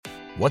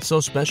What's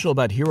so special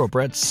about Hero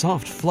Bread's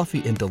soft,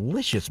 fluffy, and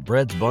delicious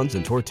breads, buns,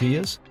 and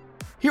tortillas?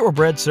 Hero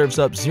Bread serves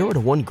up 0 to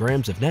 1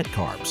 grams of net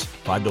carbs,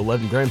 5 to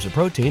 11 grams of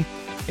protein,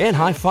 and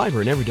high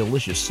fiber in every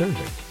delicious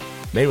serving.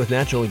 Made with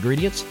natural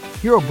ingredients,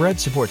 Hero Bread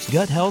supports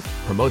gut health,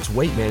 promotes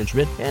weight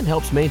management, and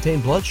helps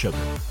maintain blood sugar.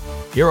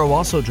 Hero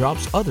also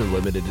drops other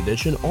limited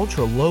edition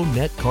ultra-low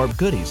net carb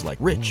goodies like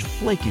rich,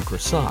 flaky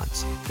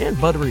croissants and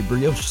buttery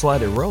brioche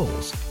slider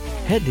rolls.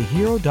 Head to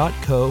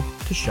hero.co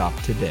to shop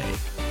today.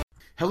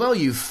 Hello,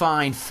 you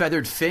fine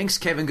feathered finks.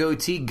 Kevin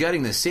Goatee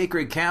gutting the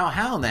sacred cow.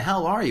 How in the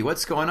hell are you?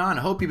 What's going on?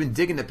 I hope you've been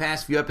digging the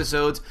past few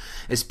episodes,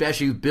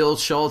 especially Bill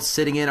Schultz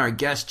sitting in our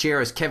guest chair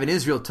as Kevin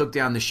Israel took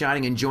down The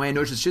Shining and Joanne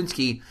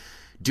Ostrowski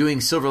doing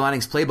Silver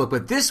Linings Playbook.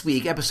 But this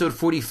week, episode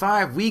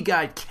 45, we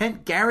got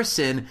Kent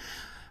Garrison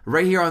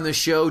right here on the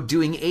show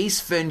doing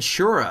Ace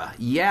Ventura.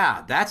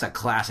 Yeah, that's a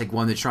classic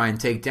one to try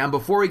and take down.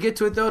 Before we get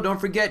to it, though,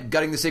 don't forget,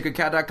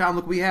 guttingthesacredcow.com.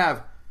 Look what we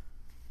have.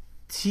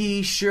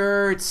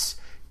 T-shirts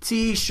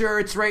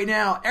right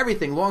now.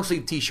 Everything. Long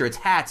sleeve t-shirts,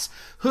 hats,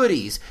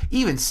 hoodies,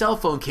 even cell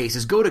phone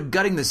cases. Go to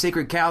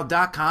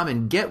guttingthesacredcow.com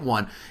and get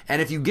one. And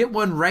if you get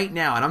one right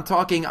now, and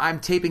I'm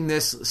taping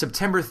this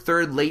September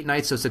 3rd late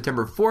night, so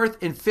September 4th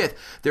and 5th,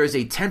 there is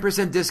a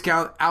 10%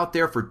 discount out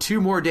there for 2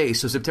 more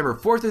days. So September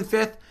 4th and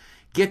 5th,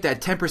 get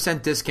that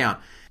 10% discount.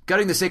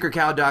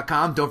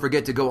 Guttingthesacredcow.com. Don't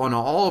forget to go on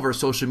all of our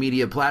social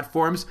media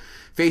platforms.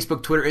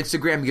 Facebook, Twitter,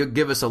 Instagram.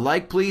 Give us a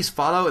like, please.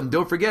 Follow. And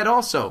don't forget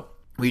also,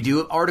 we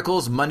do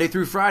articles Monday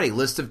through Friday,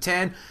 list of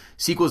 10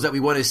 sequels that we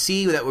want to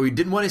see, that we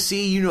didn't want to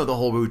see. You know the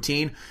whole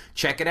routine.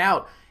 Check it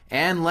out.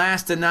 And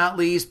last and not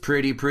least,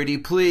 pretty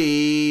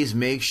please,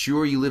 make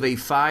sure you leave a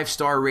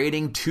 5-star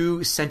rating,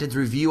 2-sentence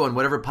review on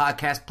whatever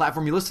podcast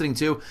platform you're listening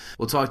to.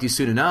 We'll talk to you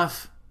soon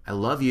enough. I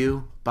love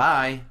you.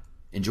 Bye.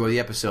 Enjoy the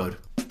episode.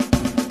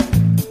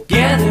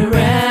 Gather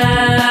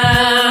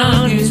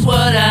round, here's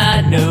what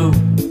I know.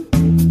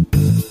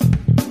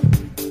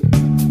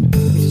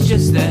 It's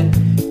just that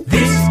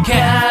this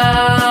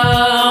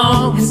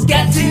cow has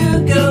got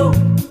to go.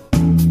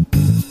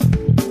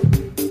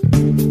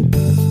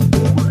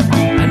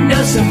 I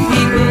know some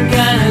people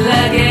kinda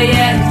like it,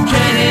 yeah, it's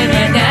trending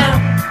right now.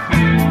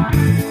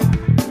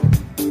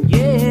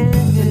 Yeah,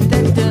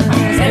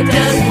 that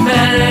doesn't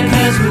matter,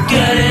 'cause we're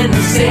gutting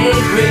the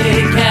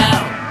sacred cow.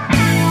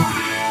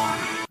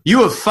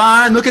 You a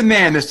fine looking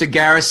man, Mr.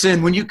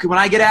 Garrison. When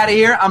I get out of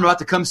here, I'm about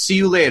to come see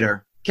you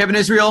later. Kevin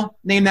Israel,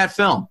 name that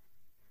film.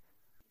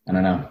 I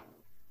don't know.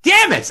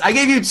 Damn it! I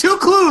gave you 2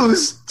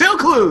 clues. 2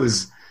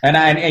 clues.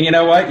 And you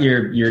know what?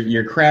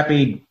 Your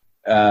crappy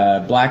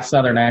black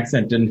Southern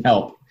accent didn't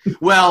help.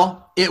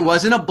 Well, it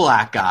wasn't a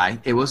black guy.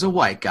 It was a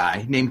white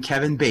guy named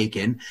Kevin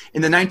Bacon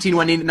in the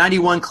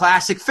 1991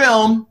 classic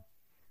film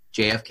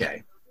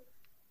JFK.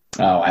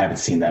 Oh, I haven't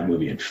seen that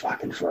movie in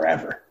fucking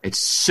forever. It's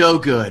so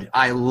good.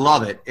 I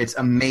love it. It's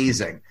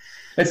amazing.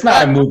 It's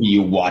not a movie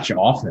you watch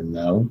often,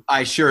 though.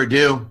 I sure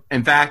do.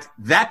 In fact,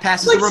 that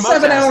passes it's the like remote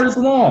 7 test. hours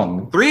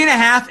long.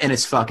 3.5, and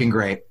it's fucking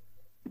great.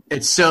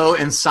 It's so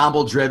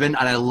ensemble driven,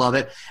 and I love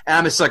it. And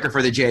I'm a sucker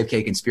for the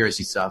JFK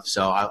conspiracy stuff,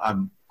 so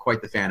I'm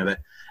quite the fan of it.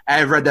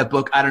 I've read that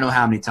book I don't know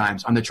how many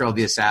times, On the Trail of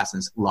the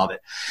Assassins. Love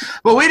it.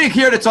 But we didn't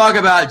here to talk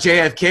about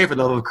JFK, for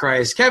the love of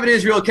Christ. Kevin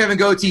Israel, Kevin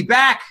Goatee,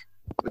 back.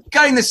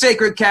 Gutting the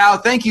Sacred Cow.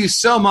 Thank you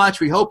so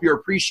much. We hope you're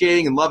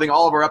appreciating and loving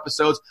all of our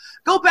episodes.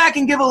 Go back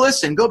and give a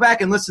listen. Go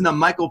back and listen to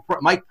Mike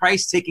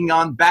Price taking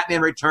on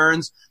Batman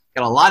Returns.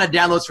 Got a lot of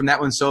downloads from that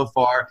one so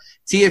far.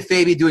 Tia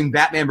Fabi doing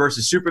Batman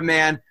versus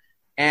Superman.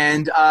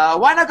 And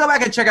why not go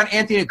back and check out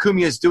Anthony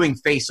Acumia's doing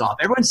Face Off?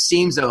 Everyone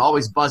seems to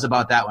always buzz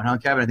about that one, huh,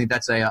 Kevin? I think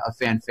that's a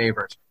fan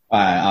favorite.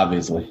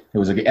 Obviously. It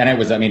was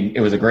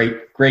a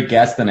great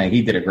guest, and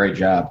he did a great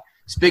job.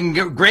 Speaking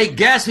of great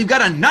guests, we've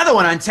got another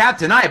one on tap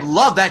tonight.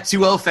 Love that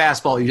 2-0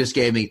 fastball you just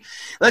gave me.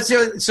 Let's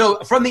do it.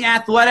 So from the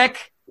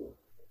Athletic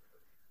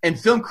and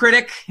film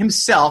critic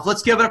himself,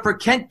 let's give it up for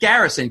Kent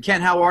Garrison.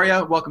 Kent, how are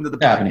you? Welcome to the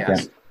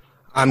podcast.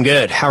 I'm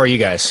good. How are you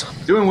guys?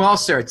 Doing well,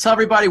 sir. Tell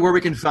everybody where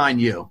we can find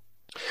you.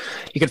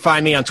 You can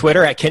find me on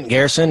Twitter at Kent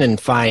Garrison and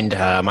find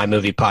my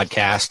movie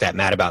podcast at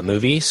Mad About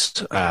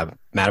Movies. Mad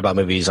About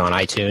Movies on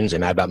iTunes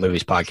and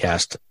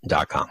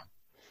madaboutmoviespodcast.com.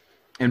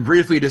 And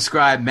briefly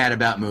describe Mad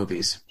About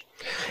Movies.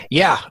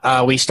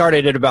 Yeah, we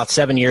started it about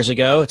 7 years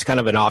ago. It's kind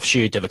of an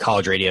offshoot of a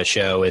college radio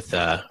show with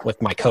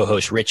my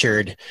co-host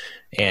Richard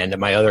and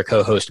my other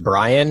co-host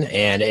Brian.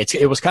 And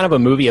it was kind of a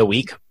movie a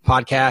week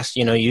podcast.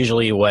 You know,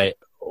 usually what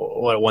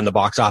won the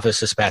box office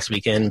this past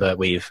weekend, but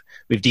we've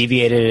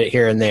deviated it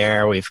here and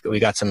there. We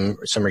got some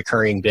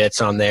recurring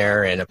bits on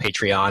there and a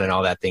Patreon and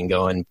all that thing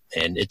going.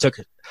 And it took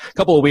a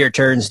couple of weird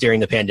turns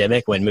during the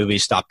pandemic when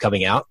movies stopped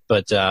coming out,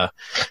 but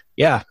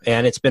yeah,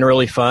 and it's been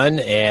really fun,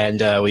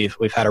 and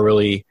we've had a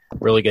really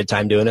good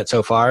time doing it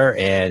so far.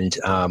 And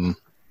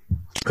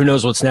who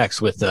knows what's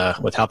next with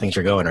how things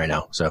are going right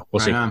now? So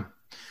we'll see.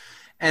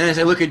 And as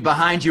I look at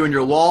behind you on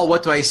your wall,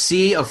 what do I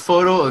see? A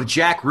photo of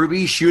Jack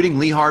Ruby shooting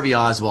Lee Harvey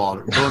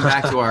Oswald. Going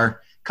back to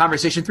our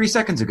conversation 3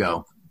 seconds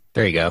ago.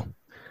 There you go.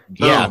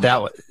 Boom. Yeah,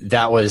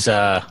 that was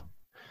a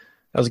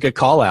good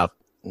call out.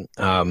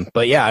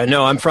 But yeah,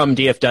 no, I'm from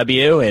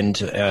DFW, and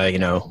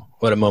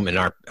what a moment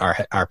in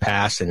our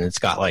past, and it's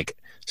got like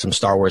some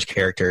Star Wars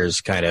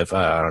characters kind of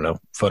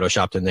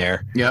photoshopped in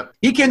there. Yep.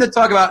 He came to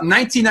talk about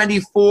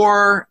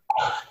 1994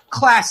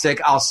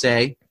 classic, I'll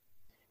say,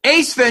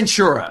 Ace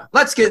Ventura.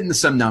 Let's get into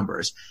some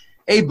numbers.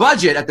 A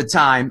budget at the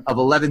time of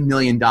 $11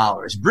 million,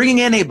 bringing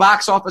in a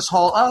box office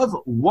haul of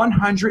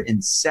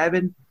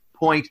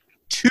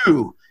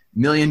 $107.2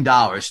 million,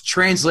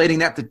 translating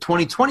that to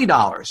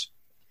 $2020,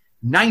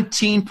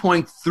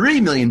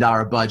 $19.3 million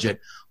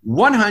budget,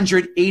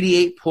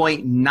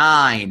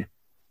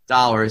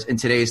 $188.9 in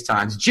today's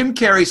times. Jim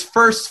Carrey's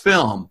first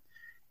film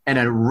and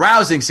a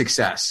rousing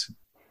success.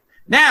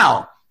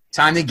 Now,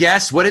 time to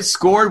guess what it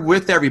scored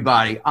with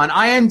everybody. On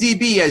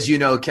IMDb, as you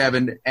know,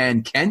 Kevin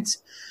and Kent,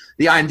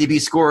 the IMDb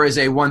score is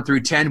a 1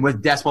 through 10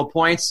 with decimal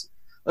points.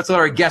 Let's let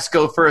our guest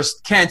go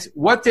first. Kent,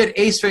 what did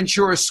Ace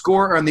Ventura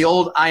score on the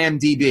old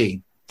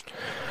IMDb?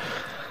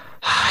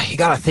 You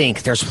got to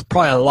think. There's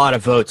probably a lot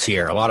of votes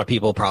here. A lot of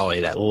people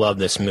probably that love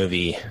this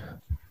movie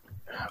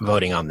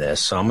voting on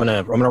this. So I'm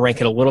gonna rank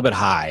it a little bit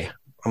high.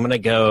 I'm gonna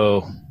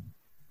go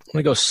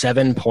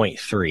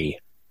 7.3.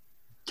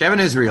 Kevin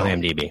Israel.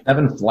 IMDb.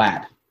 7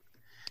 flat.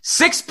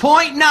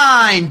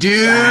 6.9,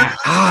 dude.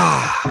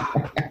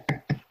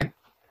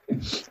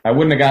 I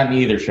wouldn't have gotten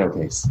either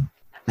showcase.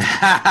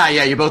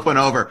 Yeah, you both went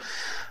over.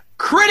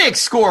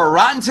 Critics score,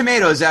 Rotten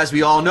Tomatoes, as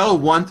we all know,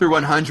 1 through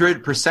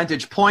 100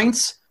 percentage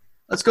points.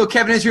 Let's go,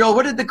 Kevin Israel.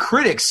 What did the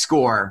critics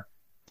score?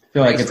 I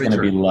feel like it's going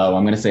to be low.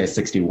 I'm going to say a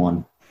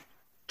 61.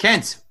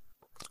 Kent.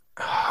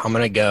 I'm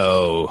going to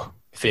go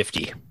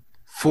 50.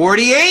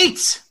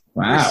 48%.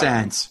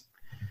 Wow.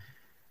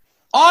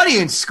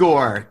 Audience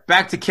score.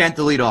 Back to Kent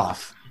to lead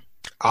off.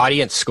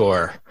 Audience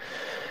score.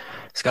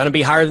 It's going to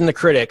be higher than the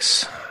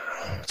critics.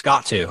 It's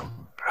got to.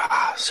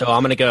 So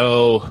I'm going to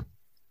go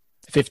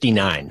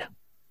 59.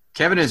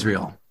 Kevin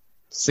Israel.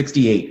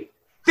 68.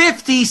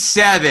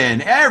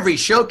 57. Every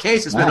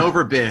showcase has been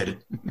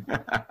overbid.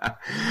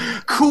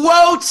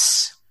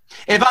 Quotes.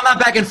 If I'm not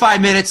back in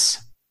 5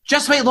 minutes,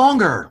 just wait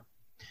longer.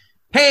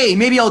 Hey,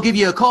 maybe I'll give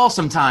you a call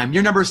sometime.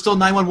 Your number is still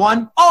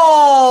 911?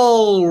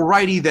 All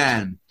righty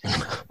then.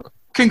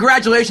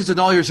 Congratulations on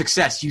all your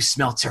success. You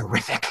smell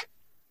terrific.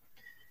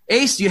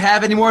 Ace, do you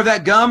have any more of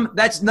that gum?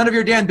 That's none of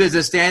your damn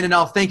business, Dan, and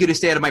I'll thank you to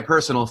stay out of my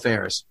personal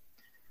affairs.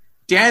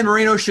 Dan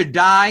Marino should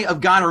die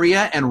of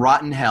gonorrhea and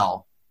rot in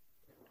hell.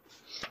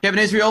 Kevin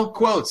Israel,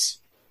 quotes.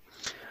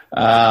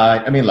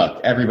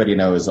 Look, everybody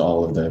knows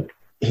all of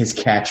his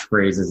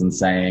catchphrases and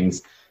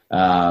sayings.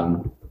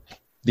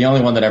 The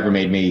only one that ever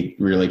made me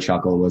really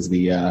chuckle was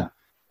I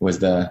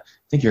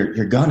think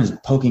your gun is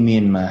poking me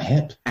in my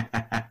hip.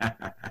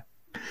 How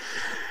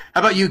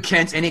about you,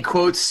 Kent? Any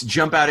quotes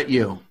jump out at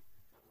you?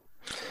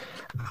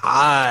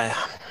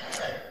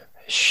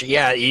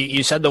 Yeah,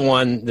 you said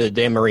the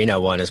Dan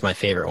Marino one is my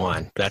favorite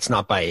one. That's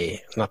not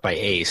by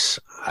Ace.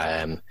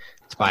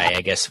 It's by,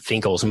 I guess,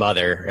 Finkel's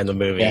mother in the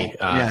movie. Yeah.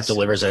 Yes.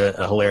 Delivers a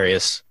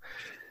hilarious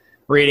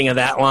reading of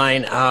that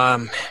line.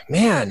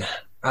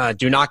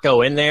 Do not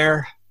go in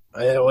there.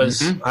 It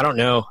was, I don't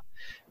know,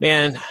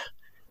 man,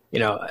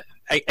 I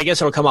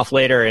guess it'll come off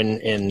later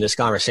in this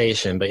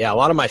conversation, but yeah, a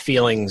lot of my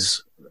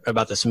feelings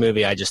about this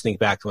movie, I just think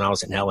back to when I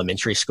was in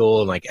elementary school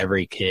and like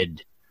every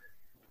kid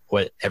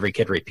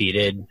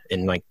repeated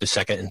in like the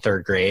second and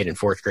third grade and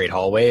fourth grade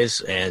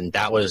hallways. And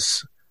that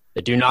was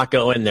the do not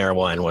go in there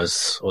one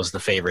was the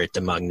favorite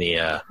among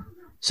the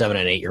 7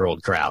 and 8 year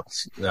old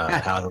crowds,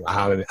 how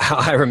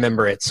I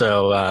remember it.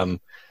 So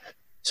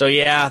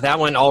yeah, that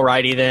one.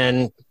 Alrighty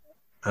then.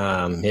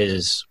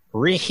 His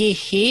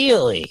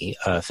Healy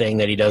thing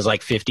that he does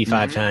like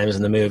 55 times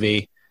in the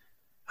movie.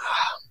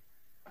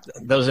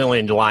 Those are the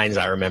only lines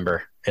I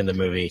remember in the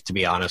movie, to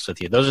be honest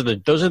with you. Those are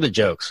the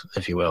jokes,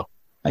 if you will.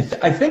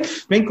 I think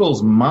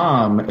Finkel's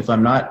mom, if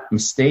I'm not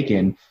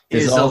mistaken,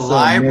 is also a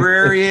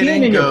librarian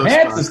in your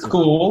pants is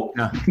cool.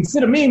 No.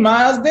 Consider me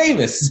Miles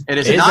Davis. It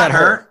is not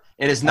her.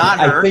 It is not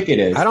her. I think it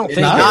is. I don't It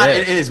think is not.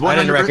 it is. It is 100%. I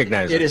didn't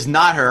recognize it. It is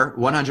not her,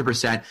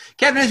 100%.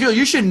 Kevin Israel,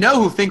 you should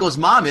know who Finkel's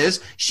mom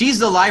is. She's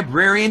the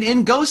librarian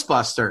in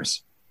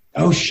Ghostbusters.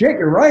 Oh shit,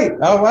 you're right.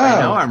 Oh wow.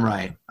 I know I'm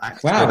right.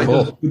 Wow,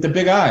 cool. with the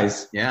big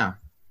eyes. Yeah.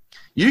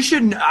 You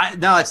should.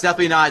 No, it's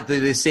definitely not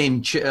the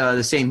same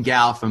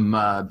gal from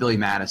Billy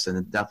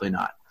Madison. Definitely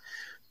not.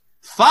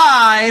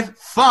 5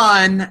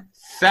 fun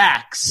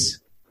facts.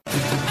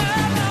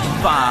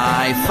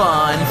 5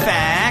 fun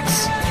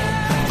facts.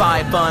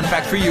 5 fun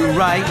facts for you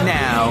right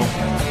now.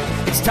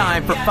 It's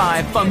time for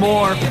 5 fun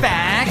more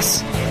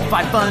facts.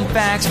 5 fun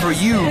facts for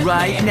you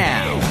right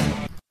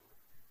now.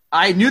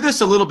 I knew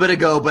this a little bit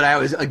ago, but I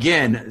was,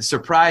 again,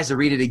 surprised to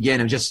read it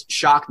again. It just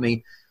shocked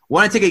me.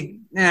 Want to take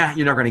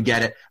you're not going to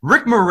get it.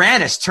 Rick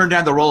Moranis turned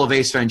down the role of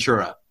Ace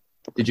Ventura.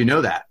 Did you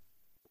know that?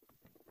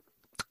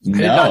 I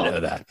did not know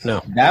that.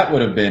 No. That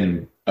would have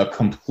been a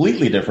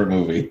completely different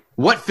movie.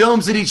 What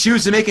films did he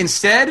choose to make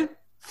instead?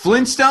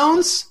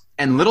 Flintstones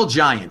and Little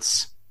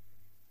Giants.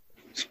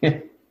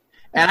 And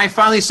I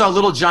finally saw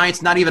Little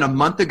Giants not even a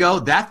month ago.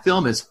 That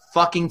film is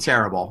fucking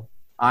terrible.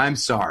 I'm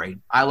sorry.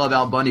 I love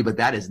Al Bundy, but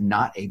that is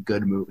not a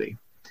good movie.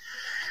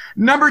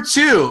 Number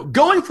 2,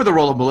 going for the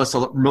role of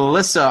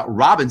Melissa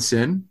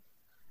Robinson,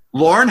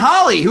 Lauren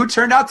Holly, who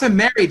turned out to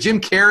marry Jim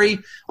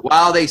Carrey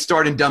while they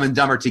starred in Dumb and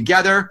Dumber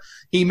together.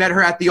 He met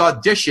her at the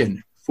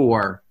audition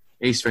for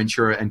Ace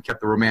Ventura and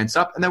kept the romance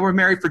up, and then were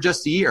married for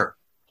just a year.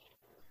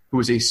 Who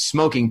was a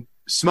smoke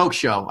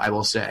show, I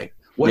will say.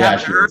 What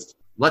happened to her?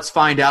 Let's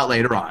find out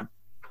later on.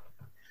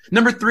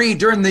 Number 3,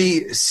 during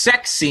the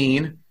sex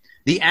scene,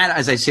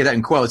 as I say that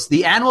in quotes,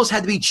 the animals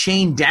had to be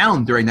chained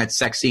down during that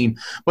sex scene,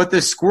 but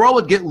the squirrel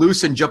would get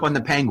loose and jump on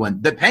the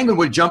penguin. The penguin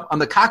would jump on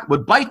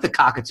would bite the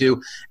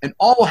cockatoo, and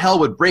all hell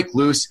would break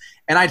loose,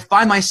 and I'd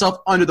find myself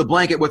under the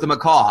blanket with a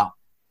macaw,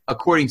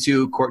 according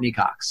to Courtney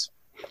Cox.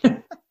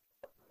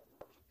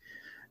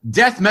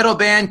 Death metal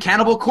band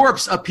Cannibal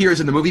Corpse appears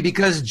in the movie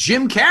because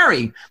Jim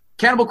Carrey.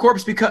 Cannibal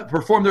Corpse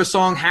performed their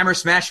song Hammer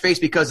Smash Face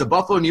because the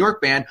Buffalo, New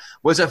York band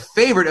was a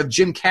favorite of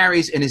Jim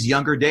Carrey's in his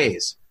younger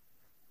days.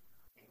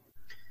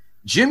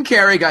 Jim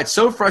Carrey got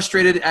so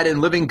frustrated at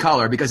In Living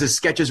Color because his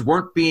sketches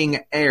weren't being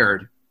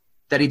aired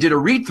that he did a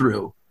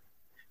read-through,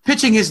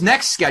 pitching his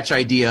next sketch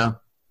idea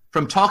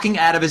from talking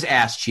out of his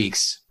ass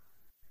cheeks.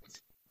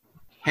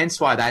 Hence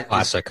why that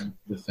Classic. is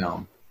the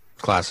film.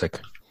 Classic.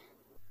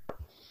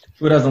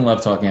 Who doesn't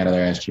love talking out of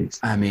their ass cheeks?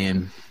 I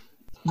mean,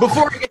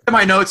 before we get to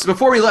my notes,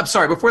 before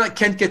let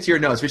Kent get to your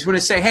notes, we just want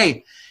to say,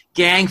 hey,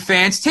 gang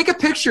fans, take a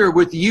picture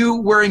with you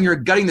wearing your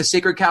Gutting the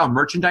Sacred Cow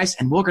merchandise,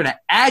 and we're going to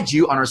add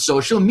you on our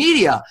social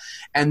media.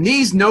 And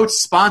these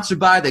notes sponsored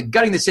by the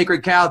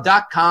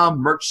GuttingTheSacredCow.com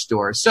merch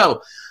store.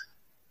 So,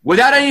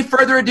 without any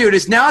further ado, it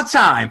is now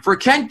time for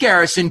Kent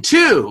Garrison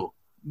to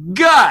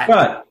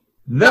gut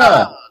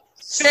the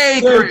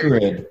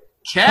Sacred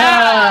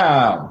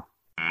Cow.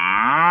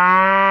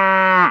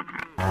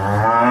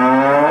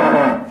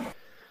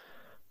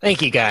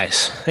 Thank you,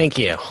 guys. Thank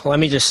you. Let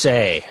me just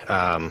say,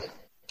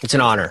 it's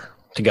an honor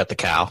to gut the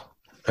cow.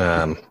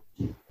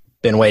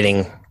 Been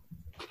waiting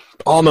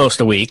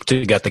almost a week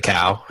to gut the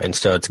cow, and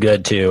so it's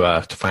good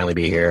to finally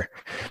be here.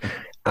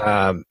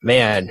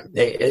 Man,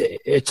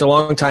 it's a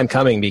long time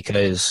coming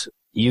because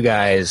you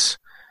guys,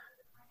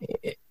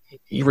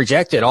 you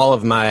rejected all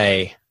of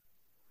my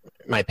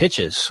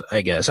pitches,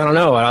 I guess. I don't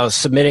know. I was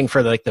submitting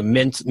for like the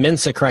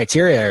Mensa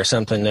criteria or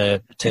something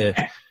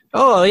to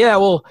oh, yeah,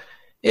 well,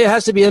 it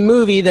has to be a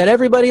movie that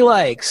everybody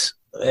likes.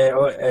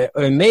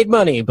 Made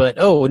money, but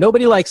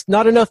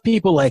not enough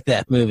people like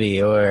that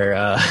movie.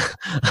 Or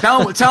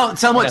tell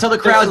the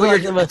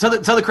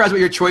crowd what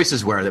your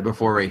choices were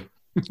before we.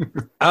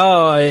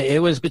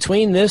 It was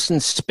between this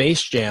and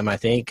Space Jam, I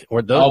think,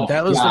 or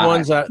that was the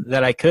ones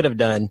that I could have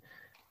done.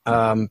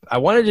 I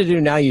wanted to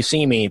do Now You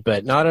See Me,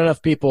 but not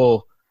enough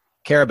people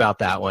care about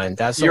that one.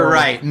 You're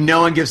right.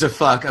 No one gives a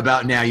fuck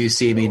about Now You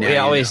See Me. They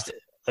always.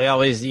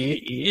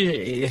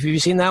 Have you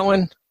seen that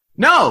one?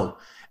 No.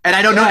 And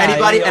I don't know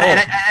anybody,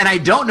 and I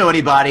don't know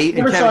anybody. You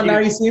never saw Now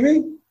You See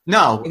Me?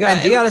 No. You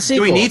got a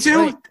sequel. Do we need to?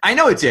 Right. I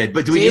know it did,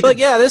 but do we need to?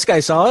 Yeah, this guy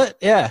saw it.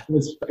 Yeah.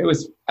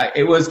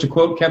 It was to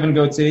quote Kevin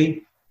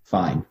Goatee,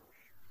 fine.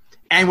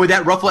 And would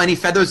that ruffle any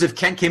feathers if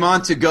Kent came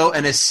on to go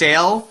and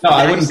assail? No,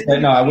 I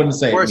wouldn't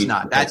say. Of course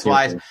not. That's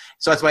why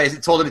I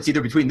told him it's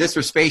either between this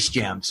or Space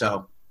Jam.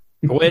 So.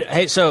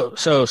 Hey, so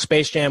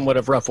Space Jam would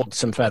have ruffled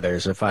some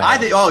feathers if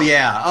I. Oh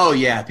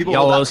yeah. People. You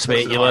love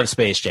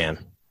Space Jam.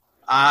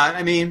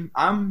 I mean,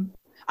 I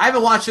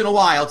haven't watched it in a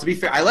while. To be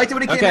fair, I liked it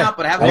when it came out,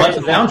 but I haven't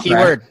watched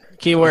it.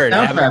 Keyword. The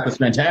soundtrack was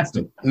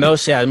fantastic.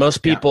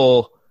 Most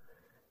people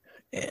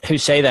who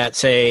say that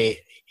say,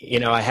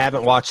 I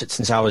haven't watched it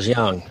since I was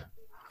young,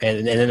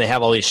 and then they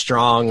have all these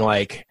strong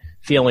like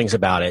feelings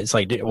about it. It's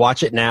like,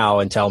 watch it now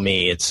and tell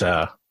me it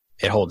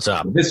holds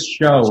up. This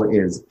show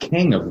is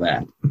king of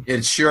that.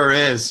 It sure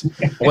is.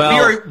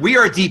 Well, we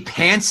are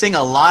depantsing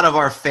a lot of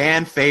our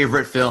fan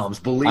favorite films.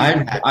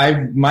 Believe that.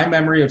 My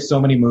memory of so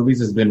many movies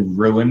has been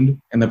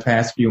ruined in the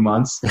past few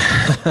months.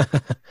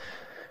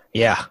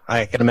 Yeah,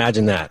 I can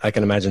imagine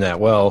that.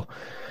 Well,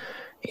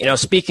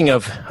 speaking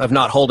of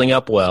not holding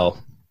up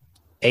well,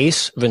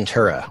 Ace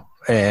Ventura,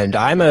 and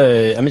I'm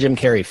a Jim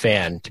Carrey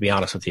fan. To be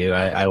honest with you,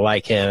 I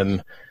like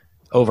him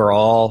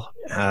overall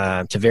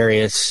to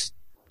various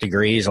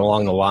degrees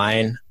along the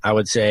line. I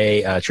would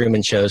say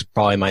Truman Show is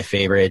probably my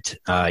favorite.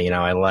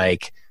 I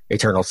like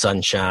Eternal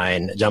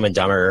Sunshine. Dumb and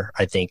Dumber,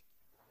 I think,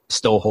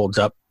 still holds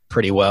up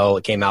pretty well.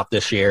 It came out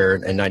this year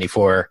in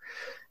 '94.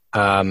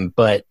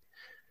 But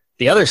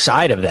the other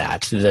side of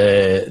that,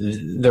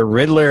 the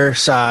Riddler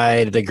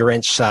side, the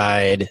Grinch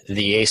side,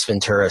 the Ace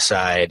Ventura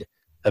side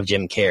of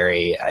Jim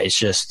Carrey, it's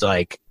just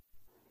like,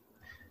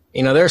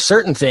 there are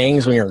certain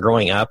things when you're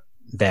growing up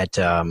that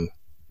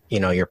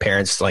your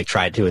parents like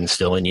tried to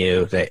instill in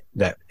you that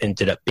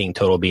ended up being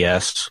total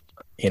BS.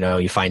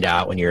 You find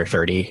out when you're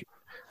 30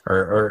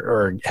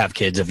 or have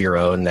kids of your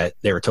own that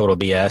they were total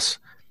BS.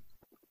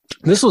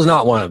 This was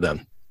not one of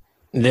them.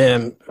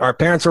 Our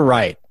parents were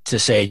right to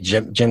say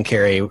Jim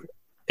Carrey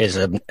is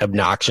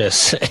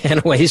obnoxious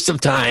and a waste of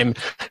time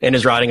and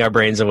is rotting our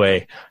brains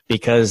away,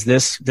 because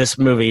this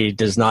movie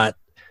does not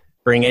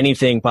bring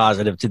anything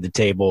positive to the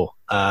table.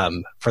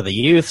 for the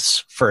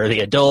youths, for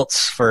the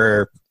adults,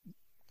 for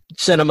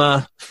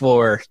cinema,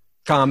 for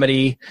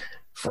comedy,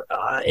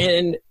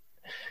 and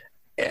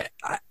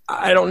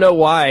I don't know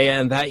why.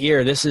 And that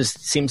year,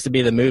 seems to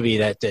be the movie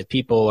that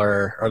people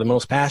are the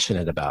most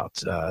passionate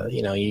about.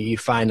 You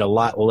find a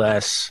lot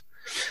less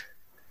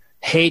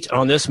hate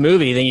on this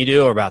movie than you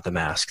do about The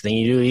Mask, than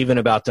you do even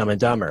about Dumb and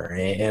Dumber.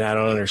 And I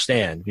don't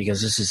understand,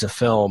 because this is a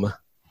film,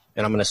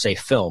 and I'm going to say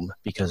film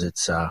because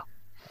it's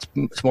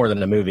more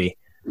than a movie,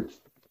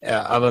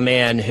 of a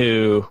man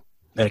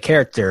a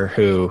character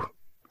who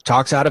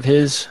talks out of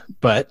his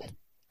butt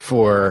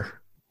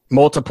for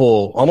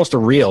multiple, almost a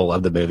reel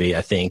of the movie,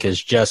 I think,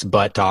 is just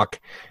butt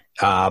talk.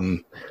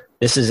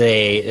 This is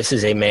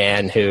a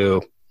man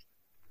who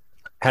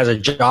has a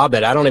job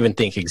that I don't even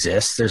think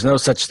exists. There's no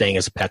such thing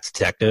as a pet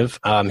detective.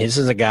 This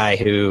is a guy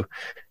who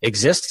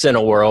exists in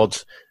a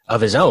world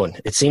of his own.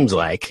 It seems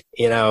like,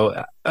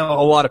 a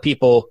lot of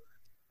people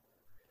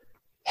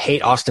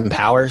hate Austin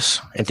Powers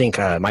and think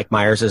Mike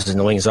Myers is as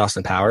annoying as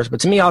Austin Powers. But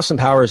to me, Austin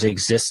Powers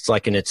exists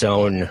like in its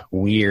own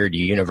weird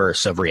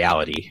universe of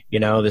reality.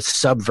 This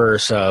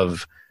subverse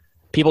of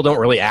people don't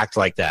really act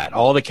like that.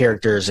 All the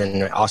characters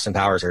in Austin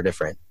Powers are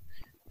different.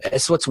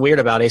 It's what's weird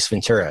about Ace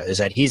Ventura is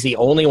that he's the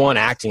only one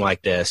acting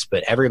like this,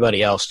 but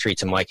everybody else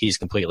treats him like he's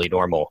completely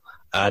normal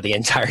the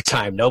entire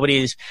time.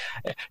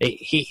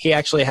 He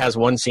actually has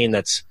one scene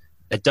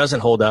that doesn't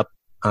hold up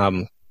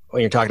when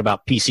you're talking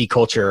about PC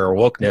culture or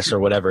wokeness or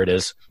whatever it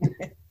is.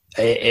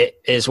 It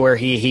is where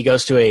he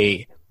goes to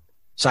a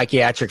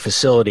psychiatric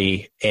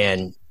facility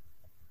and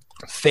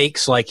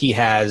fakes like he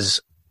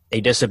has a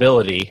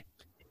disability,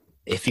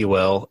 if you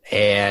will.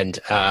 And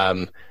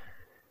I'm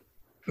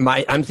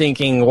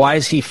thinking, why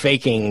is he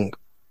faking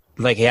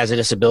like he has a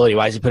disability?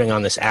 Why is he putting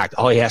on this act?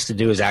 All he has to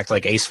do is act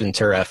like Ace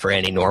Ventura for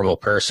any normal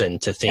person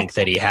to think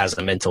that he has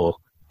a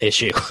mental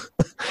issue.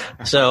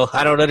 So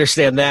I don't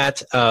understand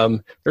that.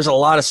 There's a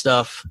lot of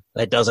stuff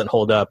that doesn't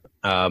hold up,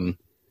 like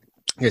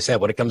I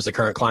said, when it comes to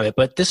current climate.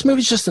 But this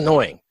movie's just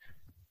annoying.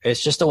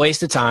 It's just a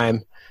waste of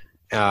time.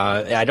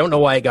 I don't know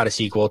why it got a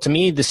sequel. To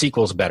me, the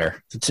sequel's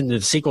better.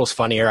 The sequel's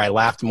funnier. I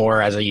laughed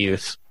more as a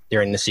youth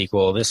during the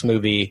sequel. This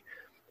movie,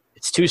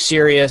 it's too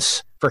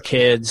serious for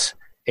kids.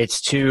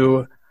 It's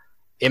too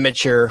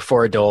immature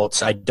for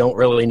adults. I don't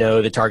really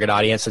know the target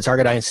audience. The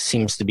target audience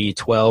seems to be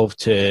 12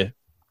 to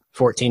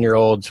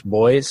 14-year-old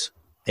boys,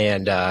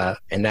 and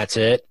that's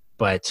it.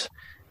 But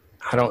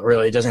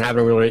it doesn't have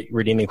any really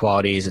redeeming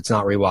qualities. It's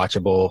not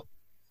rewatchable,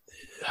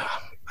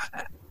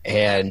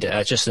 and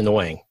it's just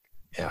annoying.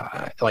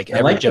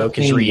 Every joke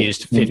is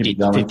reused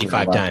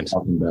 55 times.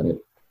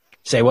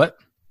 Say what?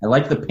 I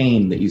like the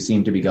pain that you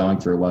seem to be going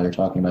through while you're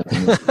talking about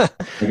the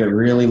movie. It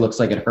really looks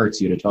like it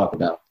hurts you to talk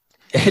about.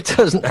 It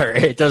doesn't hurt.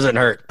 It doesn't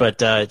hurt,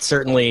 but it's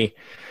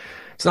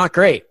not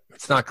great.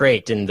 It's not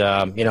great. And,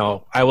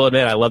 I will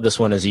admit I love this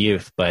one as a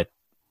youth, but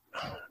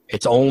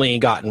it's only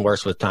gotten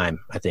worse with time,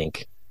 I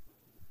think.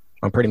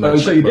 I'm pretty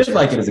much. So you did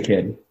like it as a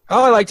kid?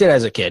 Oh, I liked it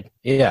as a kid.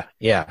 Yeah.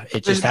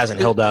 It just hasn't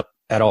held up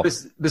at all.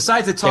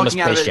 Besides the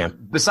talking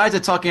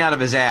out of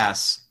his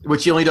ass,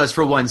 which he only does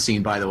for one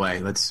scene, by the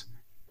way.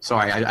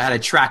 Sorry, I had a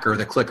tracker,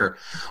 the clicker.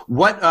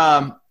 What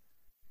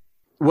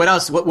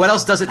else? What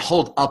else doesn't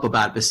hold up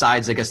about it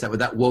besides, I guess,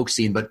 that woke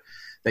scene, but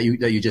that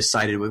you just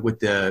cited with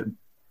the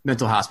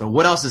mental hospital?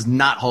 What else is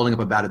not holding up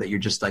about it that you're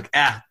just like,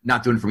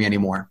 not doing it for me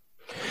anymore?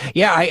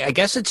 Yeah, I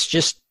guess it's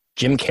just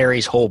Jim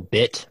Carrey's whole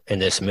bit in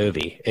this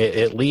movie.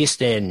 At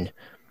least in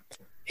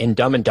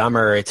Dumb and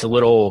Dumber, it's a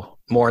little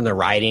more in the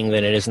writing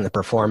than it is in the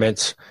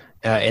performance.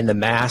 In The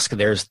Mask,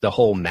 there's the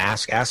whole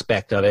mask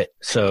aspect of it.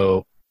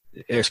 So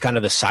there's kind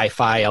of the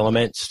sci-fi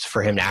elements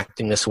for him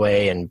acting this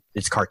way, and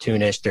it's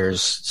cartoonish.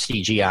 There's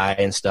CGI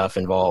and stuff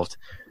involved.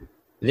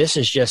 This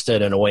is just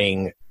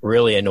an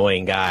really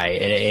annoying guy.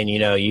 And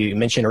you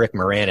mentioned Rick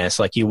Moranis.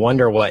 Like, you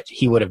wonder what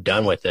he would have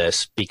done with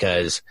this,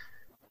 because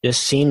this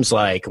seems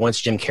like once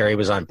Jim Carrey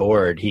was on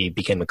board, he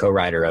became a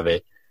co-writer of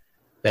it,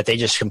 that they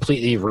just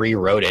completely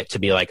rewrote it to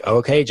be like,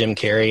 okay, Jim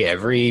Carrey,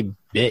 every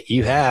bit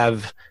you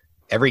have,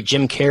 every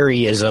Jim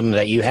Carrey-ism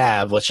that you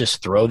have, let's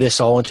just throw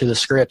this all into the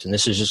script, and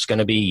this is just going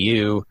to be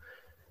you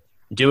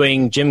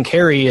doing Jim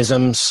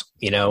Carrey-isms.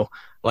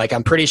 Like,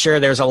 I'm pretty sure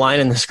there's a line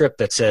in the script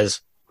that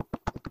says,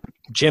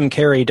 Jim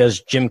Carrey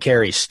does Jim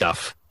Carrey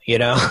stuff,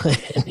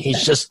 and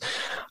he's just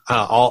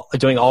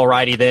doing all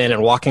righty then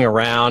and walking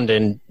around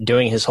and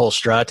doing his whole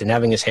strut and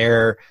having his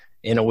hair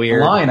in a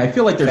weird line. I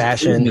feel like there's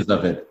fashion. Pages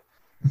of it.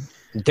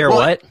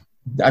 What?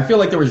 I feel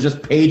like there was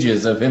just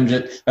pages of him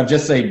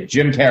just say,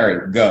 Jim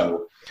Carrey,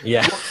 go.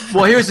 Yeah.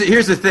 Well, here's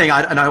the thing,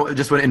 and I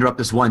just want to interrupt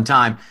this one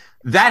time.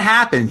 That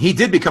happened. He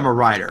did become a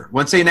writer.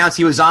 Once they announced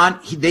he was on,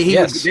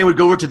 they would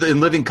go over to the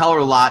In Living Color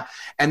a lot,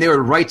 and they would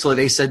write till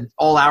they said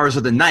all hours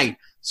of the night.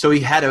 So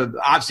he had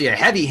obviously a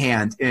heavy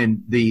hand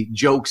in the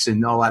jokes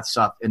and all that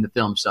stuff in the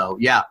film. So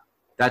yeah,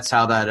 that's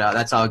how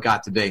it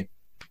got to be.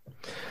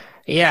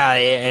 Yeah,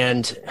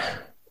 and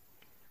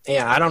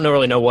I don't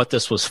really know what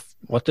this was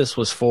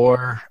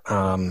for.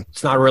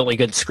 It's not a really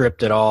good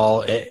script at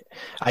all.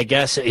 I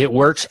guess it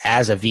works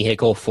as a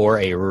vehicle for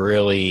a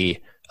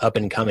really up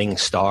and coming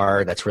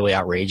star that's really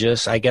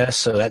outrageous, I guess.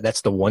 So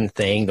that's the one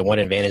thing, the one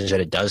advantage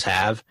that it does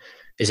have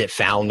is it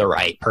found the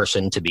right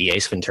person to be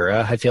Ace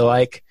Ventura. I feel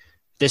like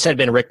if this had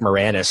been Rick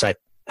Moranis, I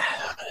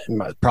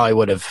probably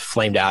would have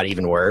flamed out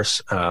even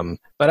worse. But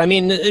I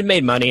mean, it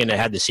made money and it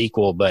had the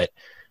sequel, but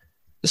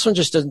this one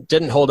just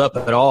didn't hold up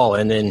at all.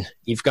 And then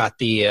you've got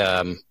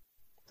the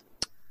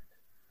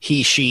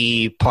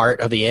he-she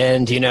part of the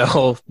end,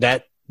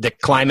 that the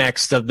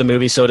climax of the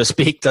movie, so to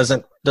speak,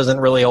 doesn't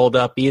really hold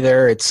up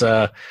either. It's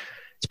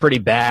pretty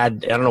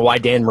bad. I don't know why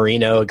Dan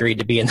Marino agreed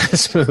to be in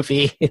this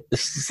movie.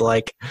 This is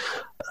like,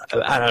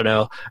 I don't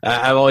know.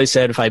 I've always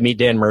said if I meet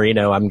Dan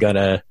Marino, I'm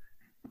gonna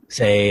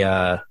say,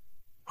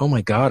 "Oh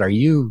my God, are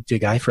you the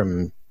guy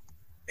from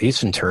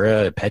Ace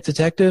Ventura, Pet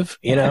Detective?"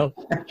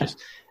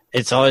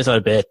 It's always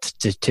a bit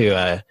to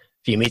if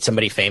you meet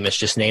somebody famous,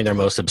 just name their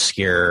most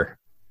obscure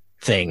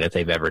thing that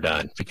they've ever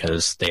done,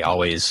 because they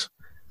always.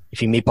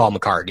 If you meet Paul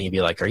McCartney, you'd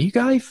be like, "Are you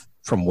guy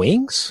from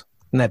Wings?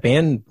 From that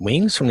band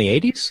Wings from the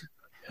 80s?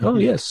 Oh,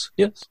 yes.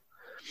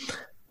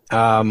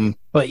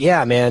 But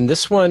yeah, man,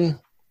 this one,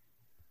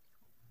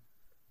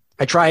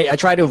 I try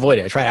to avoid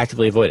it. I try to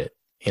actively avoid it,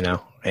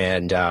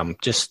 and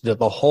just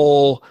the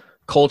whole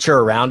culture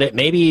around it.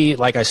 Maybe,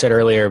 like I said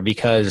earlier,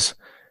 because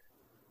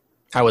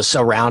I was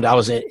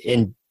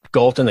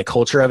engulfed in the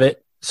culture of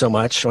it so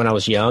much when I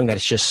was young that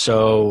it's just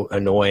so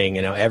annoying.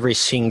 Every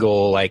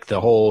single, like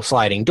the whole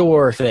sliding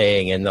door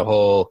thing and the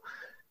whole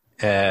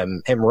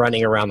him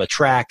running around the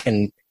track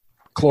and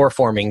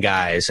chloroforming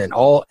guys and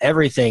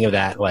everything of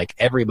that. Like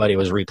everybody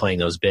was replaying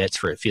those bits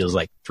for, it feels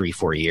like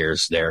 3-4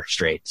 years there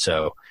straight.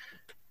 So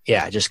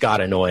yeah, it just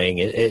got annoying.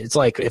 It's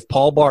like if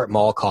Paul Blart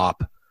Mall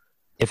Cop,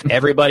 if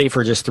everybody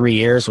for just 3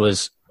 years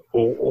was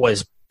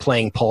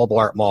playing Paul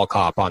Blart Mall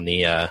Cop on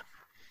the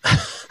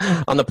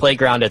on the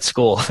playground at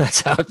school.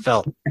 That's how it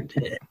felt.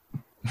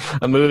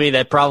 A movie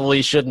that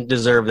probably shouldn't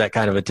deserve that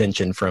kind of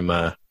attention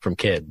from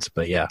kids,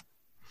 but yeah.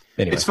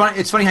 Anyway.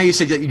 It's funny how you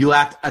said that you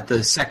laughed at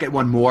the second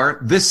one more.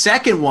 The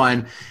second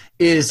one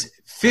is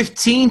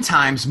 15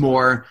 times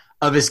more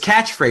of his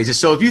catchphrases.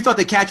 So if you thought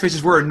the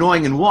catchphrases were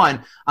annoying in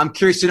one, I'm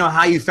curious to know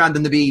how you found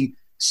them to be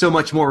so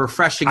much more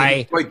refreshing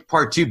and enjoyed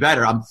part two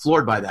better. I'm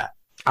floored by that.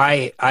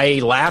 I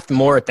laughed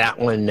more at that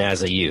one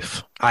as a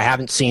youth. I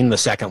haven't seen the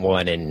second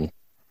one in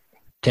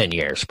 10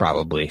 years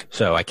probably,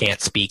 so I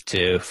can't speak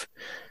to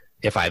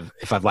if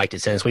I've liked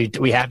it since.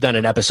 We have done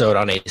an episode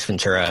on Ace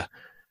Ventura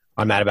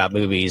on Mad About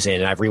Movies,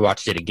 and I've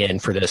rewatched it again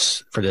for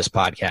this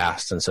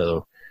podcast, and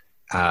so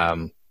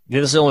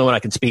this is the only one I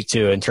can speak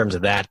to in terms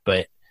of that.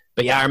 But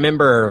yeah, I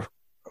remember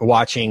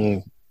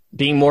being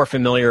more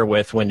familiar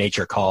with When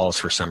Nature Calls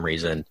for some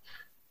reason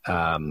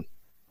than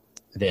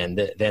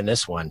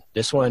this one.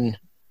 This one,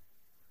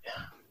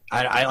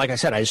 I like I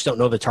said, I just don't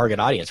know the target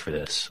audience for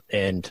this,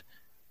 and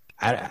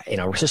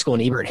Siskel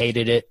and Ebert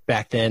hated it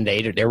back then.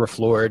 They were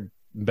floored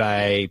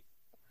by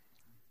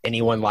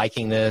anyone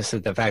liking this,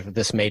 the fact that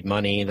this made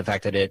money, the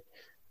fact that it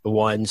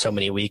won so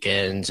many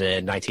weekends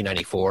in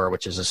 1994,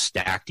 which is a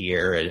stacked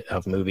year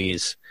of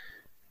movies.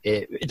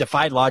 It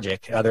defied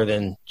logic, other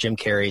than Jim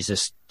Carrey's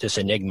this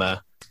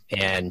enigma,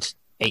 and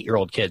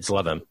 8-year-old kids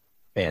love him.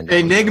 And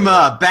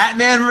Enigma,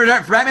 Batman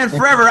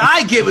Forever.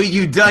 I get what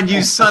you done,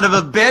 you son of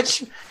a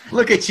bitch.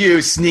 Look at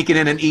you sneaking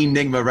in an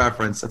Enigma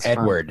reference. That's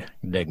Edward fun.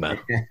 Enigma.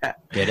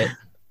 Get it?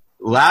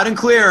 Loud and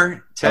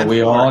clear.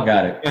 We all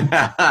got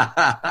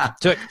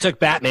it. Took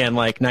Batman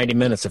like 90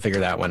 minutes to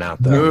figure that one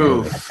out, though.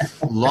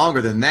 Oof,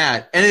 longer than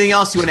that. Anything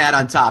else you want to add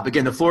on top?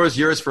 Again, the floor is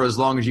yours for as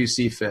long as you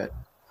see fit.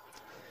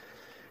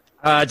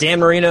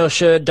 Dan Marino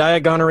should die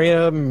of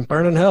gonorrhea and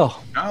burn in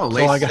hell. Oh,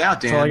 laces out,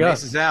 Dan.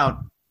 Laces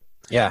out.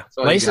 Yeah,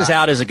 Laces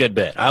Out is a good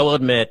bit. I will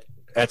admit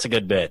that's a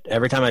good bit.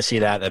 Every time I see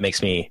that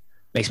makes me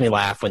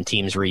laugh when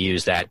teams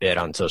reuse that bit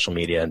on social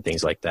media and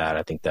things like that.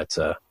 I think it's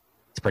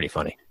pretty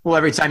funny. Well,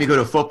 every time you go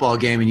to a football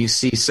game and you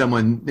see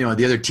someone, the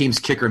other team's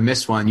kicker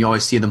miss one, you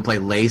always see them play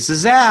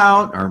Laces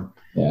Out or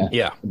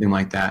something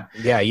like that.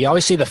 Yeah, you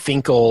always see the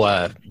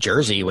Finkel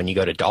jersey when you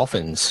go to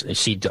Dolphins. You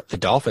see the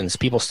Dolphins,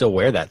 people still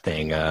wear that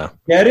thing.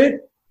 Get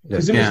it?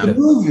 Because it was the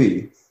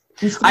movie.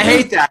 I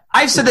hate that.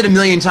 I've said that a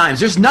million times.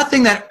 There's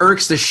nothing that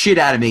irks the shit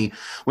out of me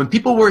when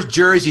people wear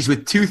jerseys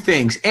with two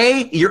things.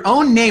 A, your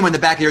own name on the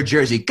back of your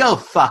jersey. Go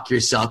fuck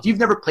yourself. You've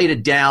never played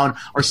it down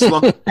or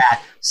swung a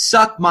bat.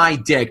 Suck my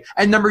dick.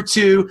 And number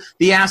two,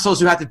 the assholes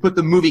who have to put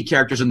the movie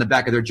characters on the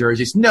back of their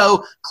jerseys.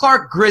 No,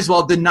 Clark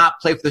Griswold did not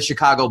play for the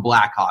Chicago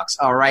Blackhawks,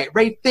 all right?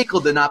 Ray Finkel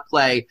did not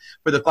play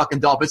for the fucking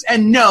Dolphins.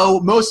 And no,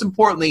 most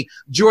importantly,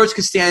 George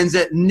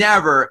Costanza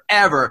never,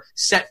 ever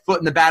set foot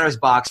in the batter's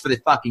box for the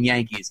fucking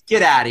Yankees.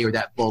 Get out of here with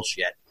that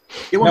bullshit.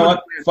 You know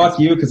what? Fuck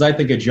you, because I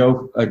think a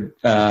Joe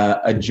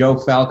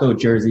Falco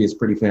jersey is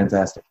pretty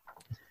fantastic.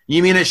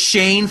 You mean a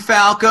Shane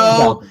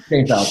Falco?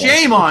 Shane Falco.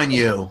 Shame on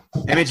you. I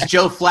mean, it's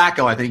Joe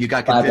Flacco. I think you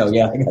got convinced.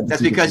 Flacco, yeah.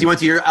 That's because you went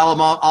to your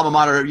alma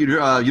mater,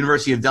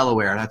 University of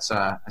Delaware. That's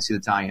I see the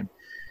tie-in.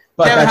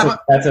 But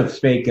that's a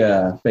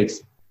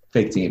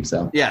fake team.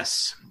 So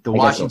yes, the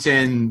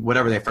Washington,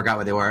 whatever, they forgot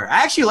what they were.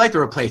 I actually like the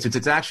replacements.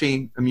 It's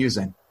actually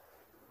amusing.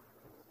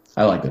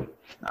 I like it.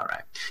 All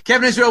right.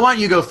 Kevin Israel, why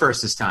don't you go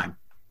first this time?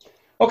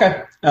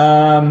 Okay.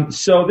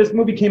 So this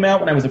movie came out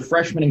when I was a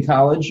freshman in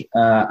college.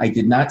 I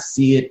did not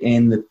see it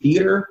in the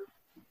theater.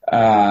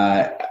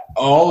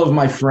 All of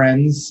my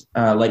friends,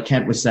 like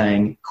Kent was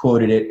saying,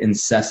 quoted it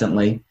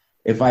incessantly.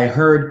 If I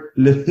heard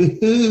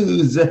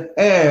 "lose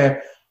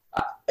hair,"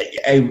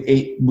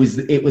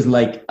 it was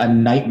like a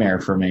nightmare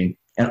for me.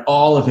 And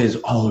all of his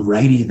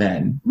 "alrighty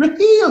then,"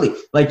 really,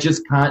 like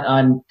just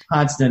on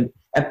constant.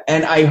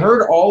 And I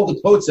heard all the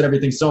quotes and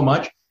everything so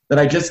much that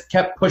I just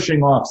kept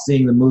pushing off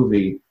seeing the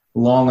movie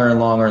longer and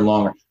longer and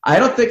longer. I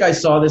don't think I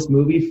saw this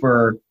movie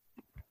for,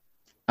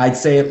 I'd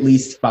say, at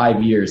least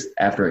 5 years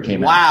after it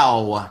came out.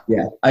 Wow.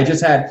 Yeah, I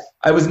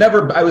was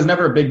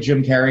never a big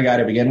Jim Carrey guy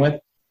to begin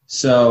with.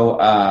 So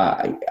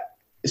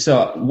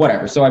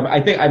whatever. So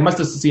I think I must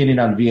have seen it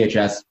on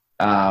VHS.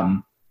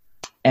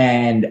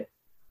 And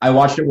I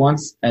watched it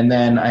once, and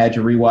then I had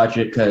to rewatch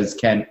it because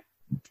Ken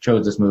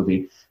chose this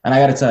movie. And I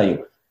got to tell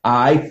you,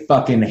 I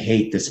fucking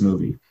hate this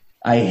movie.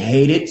 I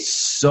hate it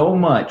so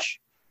much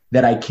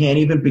that I can't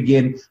even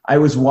begin. I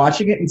was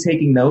watching it and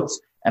taking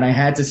notes, and I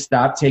had to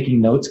stop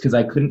taking notes because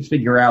I couldn't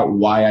figure out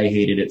why I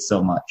hated it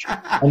so much.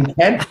 And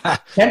Kent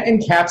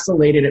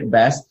encapsulated it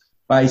best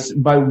by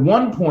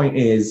one point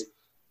is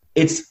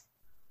it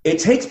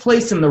takes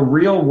place in the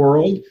real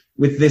world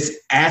with this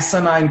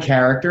asinine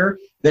character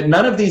that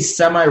none of these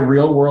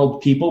semi-real world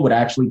people would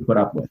actually put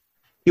up with.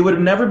 He would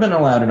have never been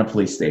allowed in a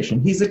police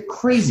station. He's a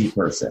crazy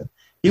person.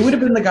 He would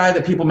have been the guy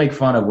that people make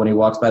fun of when he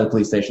walks by the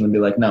police station and be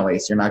like, "No,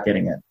 Ace, you're not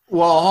getting in."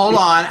 Well, hold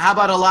on. How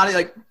about a lot of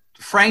like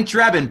Frank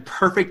Drebin?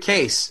 Perfect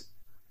case.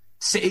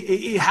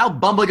 How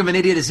bumbling of an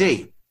idiot is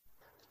he?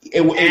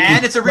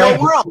 And it's a real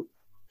world.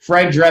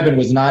 Frank Drebin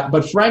was not,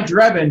 but Frank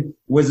Drebin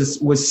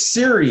was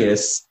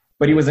serious,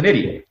 but he was an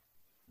idiot.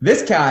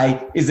 This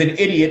guy is an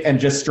idiot and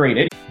just straight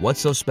idiot.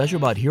 What's so special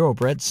about Hero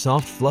Bread's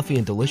soft, fluffy,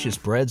 and delicious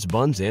breads,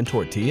 buns, and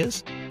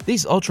tortillas?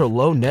 These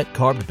ultra-low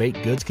net-carb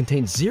baked goods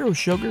contain zero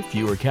sugar,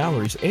 fewer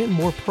calories, and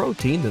more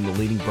protein than the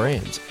leading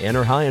brands, and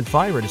are high in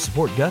fiber to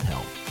support gut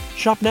health.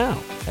 Shop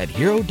now at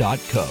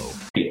hero.co.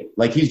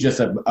 Like he's just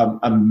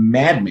a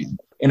madman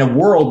in a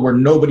world where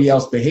nobody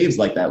else behaves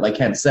like that, like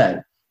Ken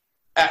said.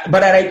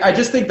 But I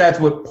just think that's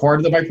what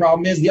part of my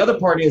problem is. The other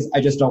part is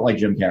I just don't like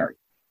Jim Carrey.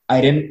 I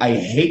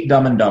hate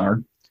Dumb and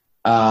Dumber.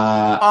 I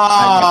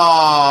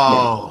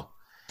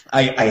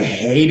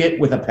hate it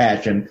with a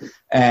passion,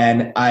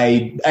 and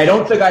I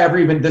don't think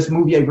this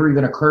movie ever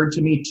even occurred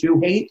to me to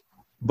hate,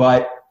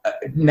 but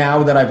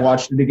now that I've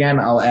watched it again,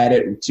 I'll add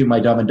it to my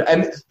Dumb and Dumber.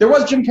 And there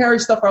was Jim Carrey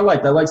stuff I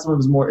liked. I liked some of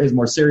his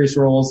more serious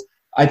roles.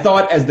 I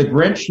thought as the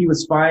Grinch he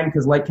was fine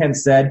because, like Ken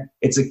said,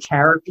 it's a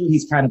character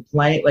he's kind of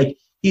playing. Like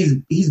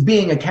he's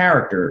being a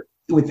character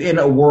within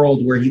a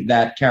world where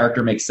that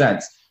character makes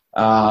sense.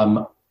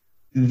 But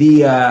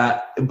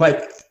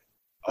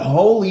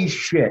holy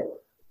shit,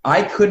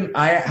 I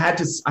had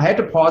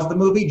to pause the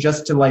movie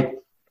just to like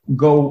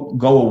go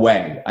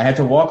away. I had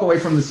to walk away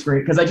from the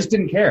screen because I just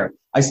didn't care.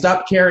 I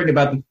stopped caring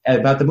about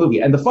the movie.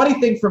 And the funny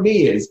thing for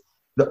me is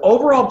the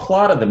overall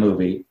plot of the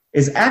movie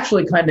is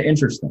actually kind of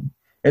interesting.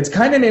 It's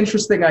kind of an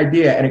interesting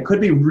idea, and it could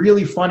be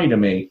really funny to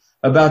me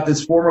about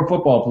this former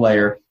football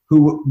player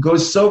who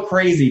goes so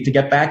crazy to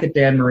get back at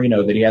Dan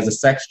Marino that he has a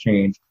sex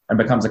change and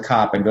becomes a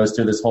cop and goes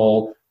through this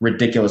whole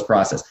ridiculous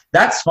process.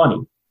 That's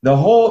funny. That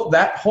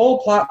whole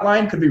plot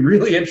line could be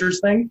really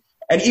interesting.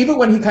 And even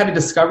when he kind of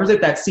discovers it,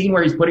 that scene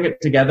where he's putting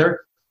it together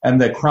and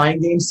the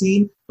crying game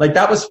scene, like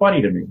that was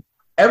funny to me.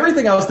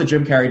 Everything else that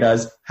Jim Carrey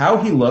does, how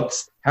he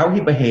looks, how he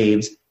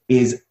behaves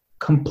is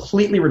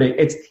completely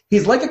ridiculous.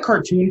 He's like a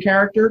cartoon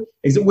character,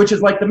 which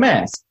is like The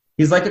Mask.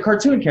 He's like a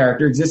cartoon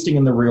character existing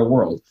in the real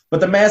world.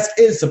 But The Mask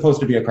is supposed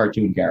to be a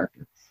cartoon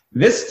character.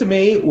 This, to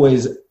me,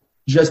 was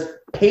just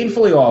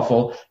painfully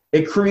awful.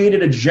 It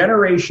created a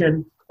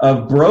generation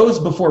of bros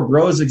before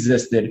bros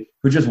existed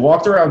who just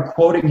walked around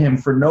quoting him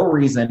for no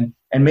reason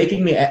and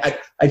making me. I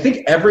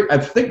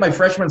think my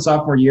freshman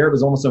sophomore year it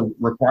was almost a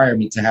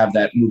requirement to have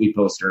that movie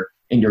poster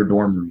in your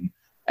dorm room,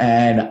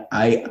 and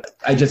I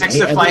just next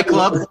to Fight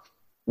Club.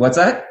 What's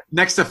that?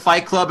 Next to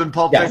Fight Club and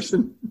Pulp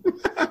Fiction.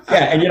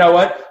 Yeah, and you know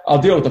what?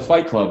 I'll deal with the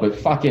Fight Club, but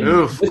fucking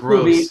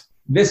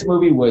this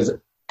movie was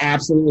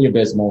absolutely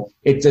abysmal.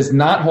 It does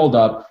not hold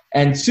up.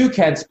 And to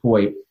Kent's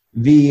point,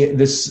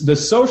 the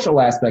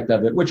social aspect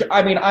of it, which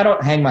I mean, I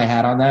don't hang my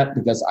hat on that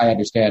because I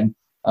understand,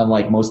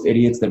 unlike most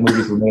idiots, that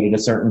movies were made at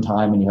a certain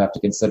time and you have to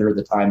consider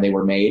the time they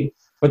were made.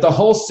 But the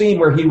whole scene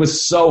where he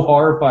was so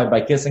horrified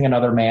by kissing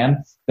another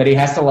man that he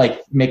has to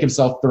like make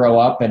himself throw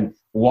up and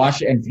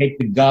wash and take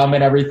the gum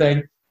and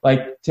everything.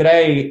 Like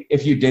today,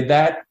 if you did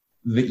that,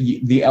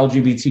 the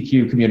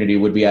LGBTQ community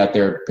would be out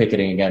there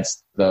picketing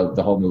against the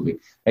whole movie.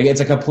 Like it's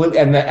a complete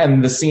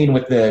and the scene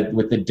with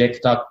the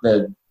dick tucked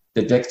the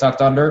dick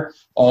tucked under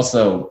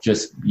also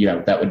just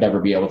that would never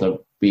be able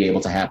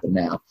to happen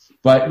now.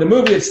 But the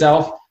movie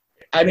itself,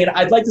 I mean,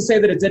 I'd like to say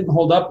that it didn't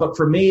hold up, but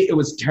for me, it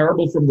was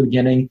terrible from the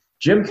beginning.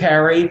 Jim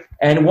Carrey,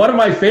 and one of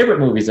my favorite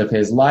movies of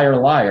his, Liar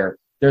Liar.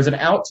 There's an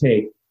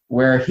outtake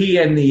where he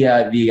and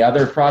the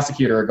other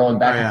prosecutor are going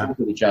back and forth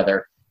with each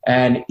other.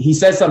 And he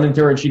says something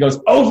to her, and she goes,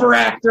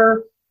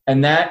 overactor,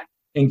 and that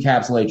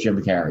encapsulates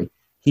Jim Carrey.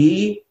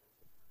 He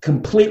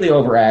completely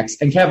overacts.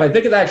 And Kev, I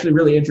think it's actually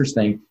really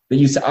interesting that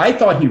you said, I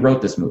thought he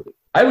wrote this movie.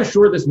 I was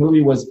sure this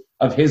movie was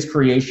of his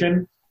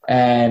creation,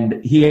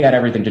 and he had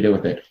everything to do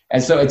with it.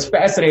 And so it's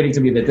fascinating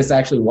to me that this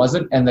actually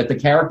wasn't, and that the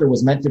character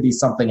was meant to be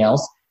something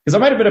else, because it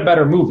might have been a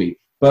better movie.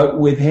 But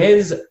with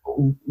his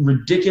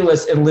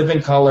ridiculous In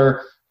Living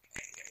Color,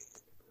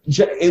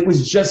 it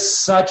was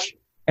just such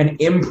an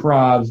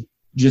improv,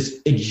 just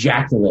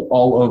ejaculate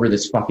all over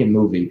this fucking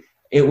movie.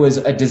 It was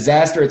a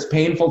disaster. It's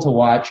painful to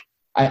watch.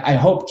 I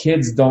hope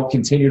kids don't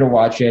continue to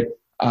watch it.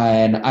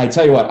 And I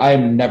tell you what, I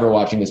am never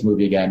watching this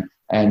movie again.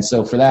 And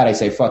so for that, I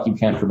say, fuck you,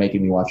 Ken, for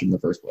making me watch it in the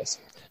first place.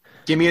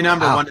 Give me a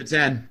number, 1 to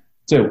 10.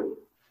 2.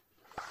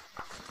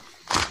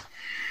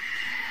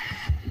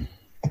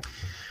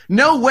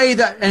 No way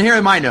that, and here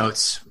are my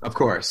notes, of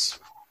course.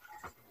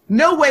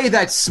 No way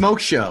that Smoke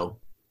Show,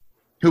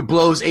 who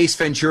blows Ace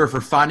Ventura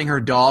for finding her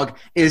dog,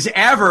 is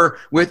ever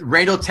with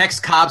Randall Tex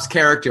Cobb's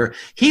character.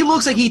 He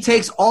looks like he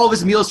takes all of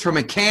his meals from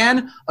a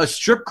can, a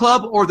strip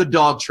club, or the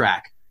dog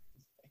track.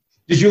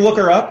 Did you look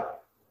her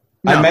up?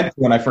 No. I meant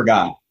to and I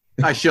forgot.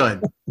 I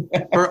should,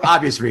 for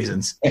obvious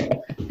reasons.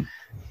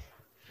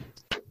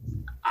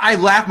 I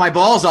laugh my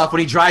balls off when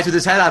he drives with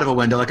his head out of a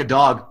window like a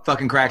dog.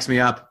 Fucking cracks me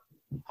up.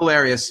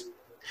 Hilarious.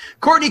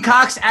 Courtney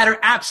Cox at her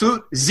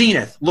absolute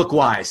zenith,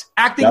 look-wise.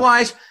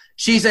 Acting-wise,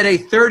 she's at a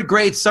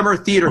third-grade summer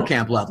theater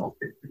camp level.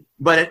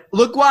 But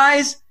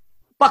look-wise,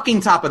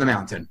 fucking top of the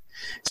mountain.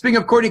 Speaking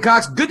of Courtney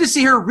Cox, good to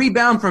see her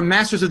rebound from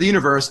Masters of the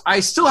Universe. I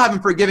still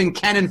haven't forgiven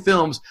Canon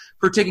Films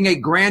for taking a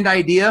grand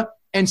idea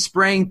and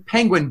spraying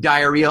penguin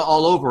diarrhea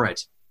all over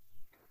it.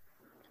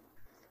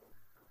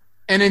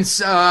 And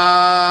it's,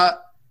 I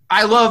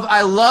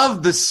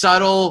love the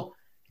subtle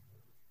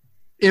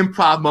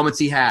improv moments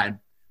he had.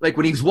 Like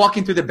when he's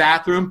walking through the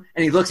bathroom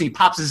and he looks and he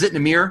pops his zit in the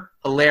mirror,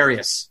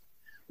 hilarious.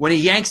 When he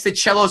yanks the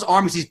cellist's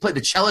arm as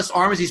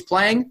he's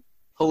playing,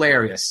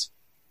 hilarious.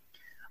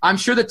 I'm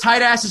sure the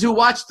tight asses who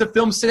watch the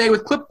films today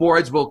with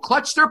clipboards will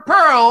clutch their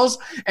pearls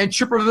and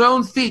trip over their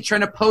own feet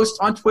trying to post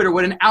on Twitter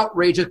what an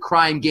outrage of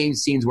crime game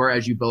scenes were,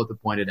 as you both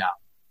have pointed out.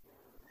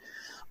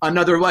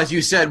 Another, as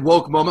you said,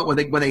 woke moment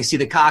when they see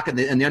the cock in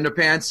the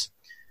underpants.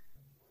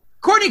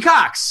 Courtney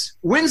Cox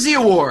wins the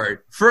award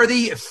for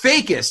the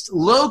fakest,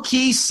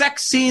 low-key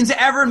sex scenes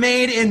ever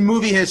made in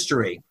movie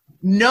history.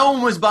 No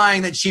one was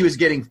buying that she was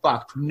getting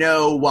fucked.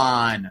 No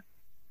one.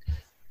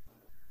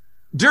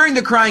 During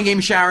the crying game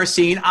shower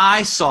scene,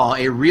 I saw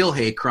a real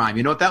hate crime.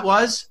 You know what that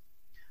was?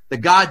 The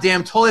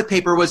goddamn toilet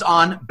paper was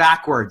on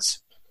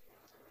backwards.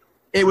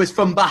 It was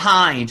from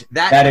behind.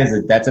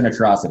 That's an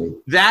atrocity.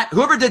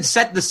 Whoever did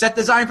the set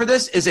design for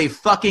this is a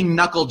fucking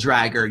knuckle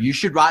dragger. You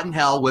should rot in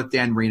hell with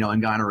Dan Marino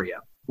and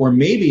gonorrhea. Or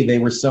maybe they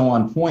were so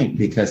on point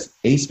because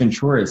Ace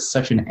Ventura is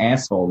such an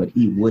asshole that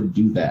he would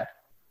do that.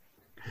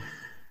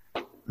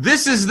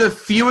 This is the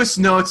fewest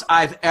notes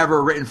I've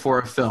ever written for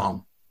a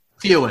film.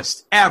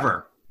 Fewest,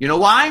 ever. You know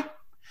why?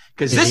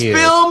 Because this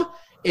film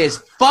is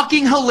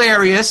fucking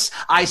hilarious.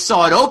 I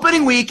saw it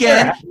opening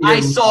weekend.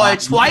 I saw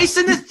it twice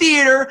in the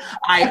theater.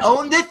 I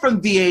owned it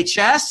from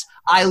VHS.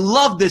 I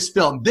love this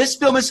film. This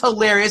film is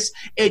hilarious.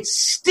 It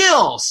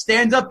still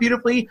stands up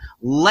beautifully.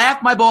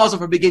 Laugh my balls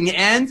off from beginning to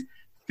end.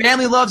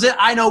 Family loves it.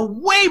 I know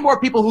way more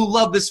people who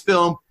love this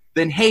film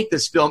than hate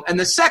this film. And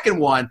the second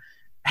one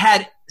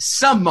had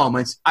some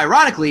moments,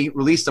 ironically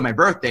released on my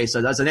birthday,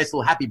 so that's a nice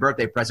little happy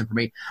birthday present for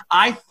me.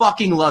 I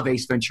fucking love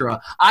Ace Ventura.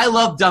 I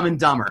love Dumb and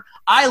Dumber.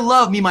 I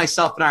love Me,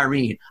 Myself, and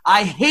Irene.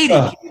 I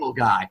hated Cable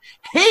Guy.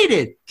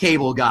 Hated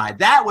Cable Guy.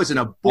 That was an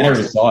abortion. I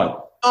never saw it.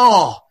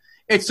 Oh,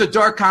 it's a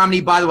dark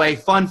comedy. By the way,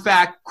 fun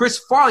fact, Chris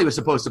Farley was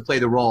supposed to play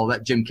the role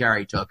that Jim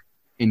Carrey took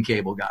in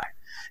Cable Guy.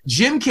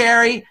 Jim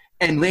Carrey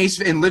and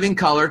Living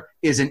Color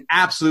is an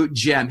absolute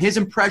gem. His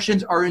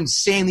impressions are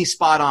insanely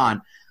spot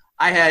on.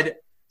 I had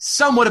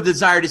somewhat of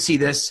desire to see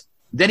this.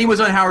 Then he was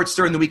on Howard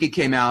Stern the week it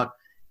came out,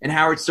 and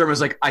Howard Stern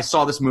was like, I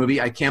saw this movie.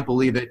 I can't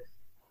believe it.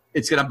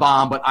 It's going to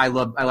bomb, but I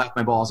laughed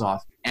my balls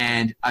off.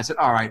 And I said,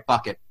 all right,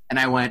 fuck it. And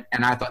I went,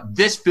 and I thought,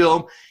 this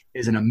film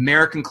is an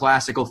American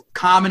classical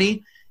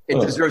comedy. It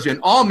deserves you in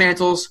all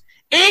mantles.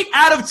 8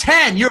 out of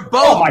 10. You're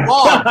both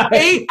wrong.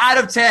 8 out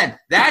of 10.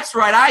 That's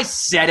right. I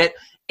said it.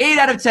 8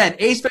 out of 10.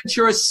 Ace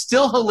Ventura is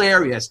still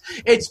hilarious.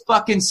 It's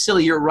fucking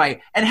silly. You're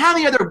right. And how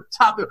many other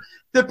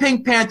the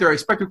Pink Panther,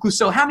 Inspector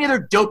Clouseau, how many other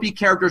dopey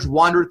characters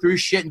wander through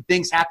shit and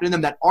things happen to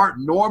them that aren't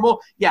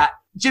normal? Yeah,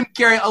 Jim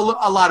Carrey,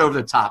 a lot over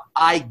the top.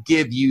 I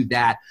give you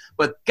that.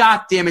 But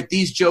God damn it,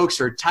 these jokes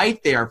are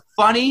tight. They are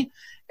funny,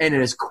 and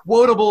it is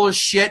quotable as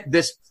shit.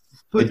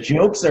 The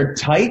jokes are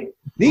tight?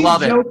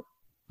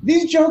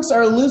 These jokes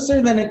are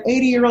looser than an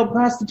 80-year-old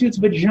prostitute's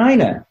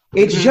vagina.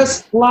 It's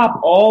just slop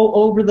all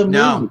over the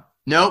movie.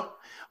 Nope.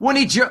 When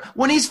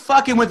he's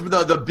fucking with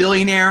the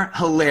billionaire,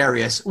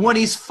 hilarious. When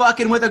he's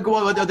fucking with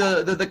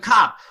the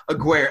cop,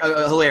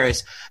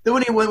 hilarious. Then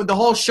when he went with the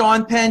whole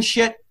Sean Penn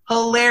shit,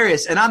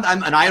 hilarious. And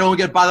I don't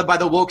get bothered by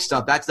the woke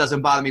stuff. That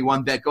doesn't bother me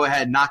one bit. Go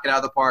ahead, knock it out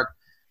of the park.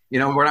 You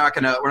know, we're not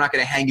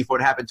gonna hang you for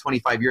what happened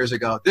 25 years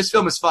ago. This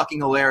film is fucking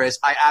hilarious.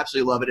 I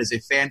absolutely love it. It's a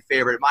fan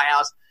favorite at my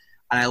house,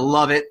 and I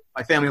love it.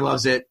 My family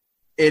loves it.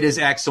 It is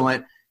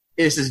excellent.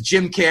 This is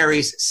Jim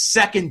Carrey's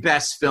second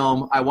best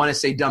film. I want to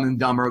say Dumb and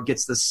Dumber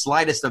gets the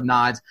slightest of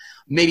nods,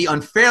 maybe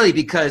unfairly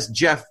because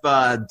Jeff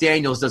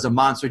Daniels does a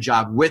monster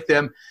job with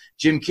him.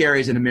 Jim Carrey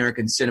is an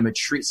American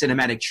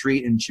cinematic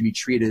treat and should be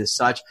treated as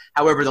such.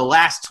 However, the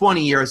last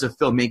 20 years of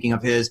filmmaking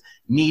of his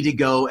need to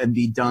go and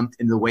be dumped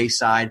in the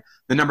wayside.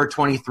 The number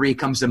 23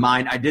 comes to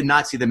mind. I did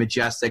not see The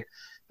Majestic,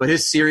 but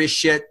his serious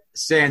shit,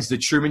 sans The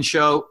Truman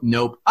Show,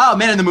 nope. Oh,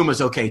 Man in the Moon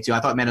was okay, too. I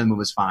thought Man in the Moon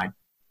was fine.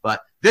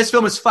 But this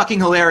film is fucking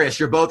hilarious.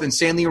 You're both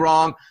insanely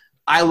wrong.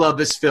 I love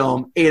this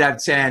film. 8 out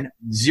of 10.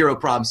 Zero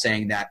problem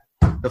saying that.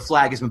 The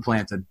flag has been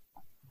planted.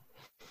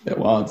 Yeah,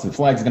 well, the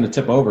flag's going to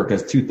tip over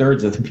because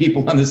 2/3 of the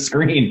people on the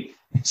screen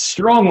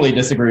strongly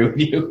disagree with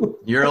you.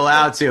 You're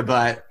allowed to,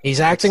 but Ace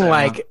acts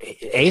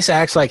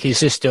like he's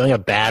just doing a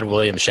bad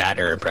William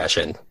Shatner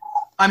impression.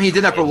 I mean, he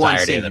did that for one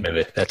scene. Of the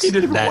movie. He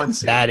did it for one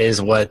scene. That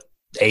is what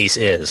Ace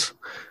is.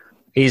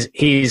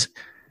 He's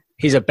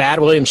a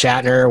bad William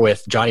Shatner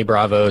with Johnny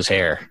Bravo's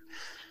hair.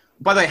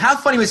 By the way, how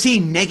funny was he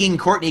negging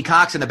Courtney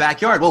Cox in the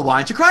backyard? Well, why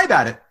don't you cry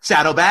about it?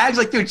 Saddlebags?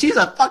 Like, dude, she's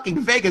a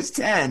fucking Vegas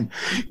 10.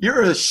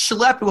 You're a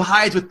schlep who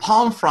hides with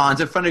palm fronds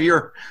in front of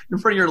your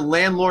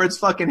landlord's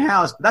fucking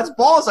house. But that's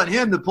balls on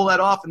him to pull that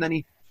off, and then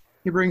he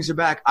brings her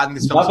back. I think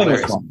this film's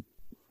hilarious.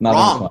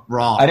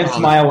 Wrong. I didn't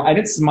smile. I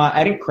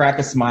didn't crack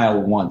a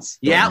smile once.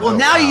 Yeah, well,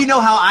 now you know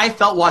how I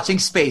felt watching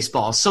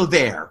Spaceballs, so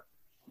there.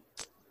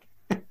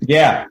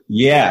 Yeah.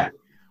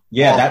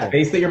 That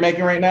face that you're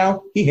making right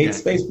now, he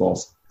hates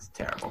Spaceballs. It's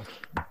terrible.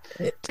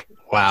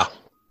 Wow.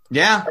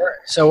 Yeah.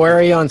 So where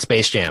are you on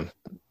Space Jam?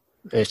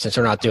 Since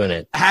we're not doing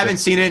it. I haven't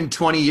seen it in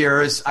 20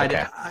 years.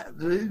 Okay.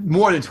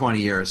 More than 20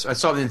 years. I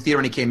saw it in the theater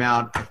when it came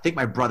out. I think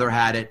my brother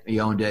had it.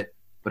 He owned it,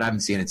 but I haven't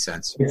seen it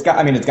since. It's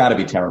got to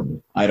be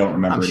terrible. I don't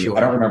remember Sure.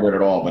 I don't remember it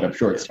at all, but I'm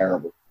sure it's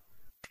terrible.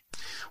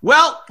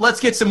 Well, let's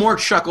get some more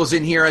chuckles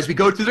in here as we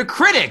go through the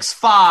critics'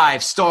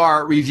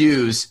 5-star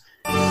reviews.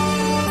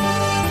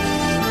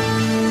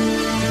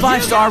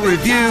 5-star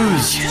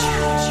reviews.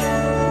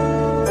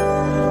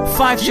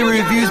 5-star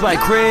reviews by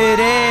critics.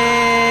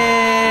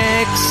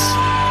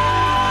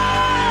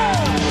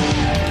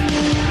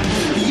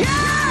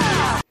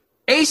 Yeah!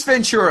 Ace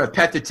Ventura,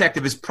 Pet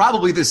Detective, is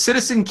probably the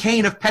Citizen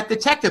Kane of Pet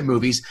Detective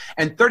movies,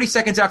 and 30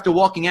 seconds after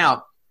walking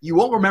out, you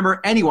won't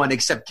remember anyone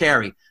except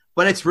Carrie.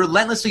 But its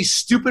relentlessly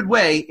stupid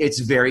way, it's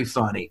very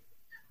funny.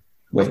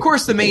 Wait, of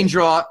course, the main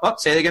draw... Oh,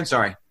 say it again,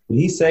 sorry. Did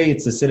he say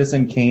it's the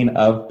Citizen Kane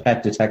of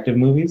Pet Detective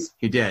movies?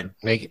 He did.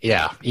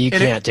 You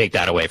can't take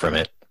that away from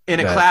it. In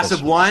a class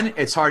of one,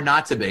 it's hard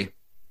not to be.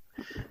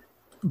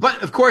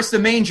 But, of course, the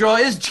main draw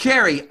is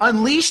Carrie,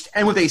 unleashed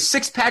and with a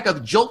 6-pack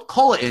of Jolt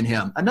Cola in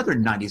him. Another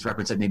 90s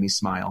reference that made me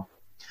smile.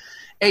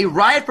 A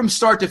riot from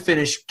start to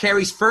finish,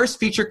 Carrie's first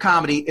feature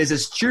comedy is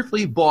as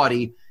cheerfully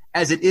bawdy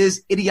as it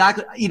is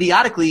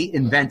idiotically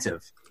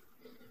inventive.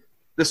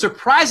 The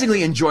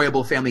surprisingly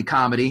enjoyable family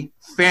comedy,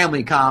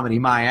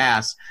 my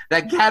ass,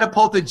 that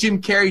catapulted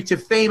Jim Carrey to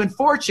fame and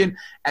fortune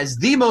as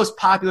the most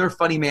popular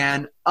funny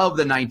man of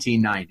the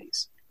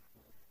 1990s.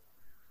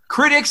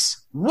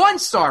 Critics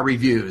 1-star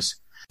reviews.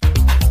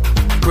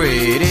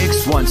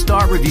 Critics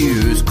 1-star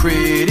reviews.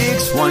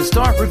 Critics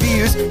 1-star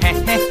reviews.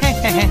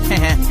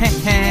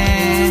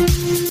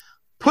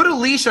 Put a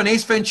leash on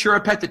Ace Ventura,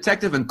 Pet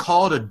Detective, and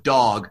call it a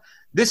dog.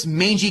 This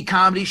mangy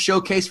comedy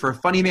showcase for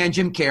funny man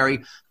Jim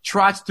Carrey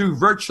trots through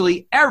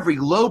virtually every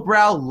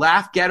lowbrow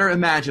laugh-getter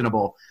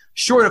imaginable,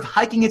 short of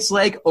hiking its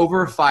leg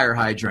over a fire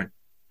hydrant.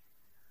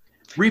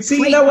 See,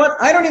 you know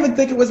what? I don't even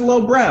think it was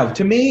lowbrow.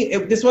 To me,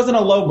 this wasn't a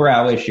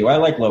lowbrow issue. I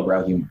like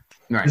lowbrow humor.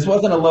 Right. This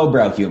wasn't a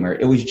lowbrow humor.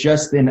 It was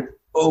just an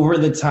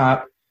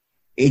over-the-top.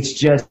 It's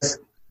just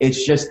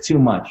too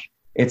much.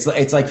 It's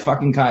like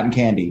fucking cotton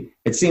candy.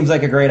 It seems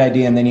like a great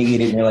idea, and then you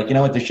eat it, and you're like, you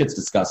know what? This shit's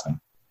disgusting.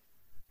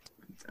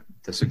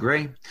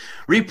 Disagree.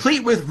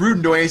 Replete with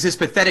rude noises,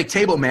 pathetic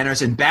table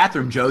manners, and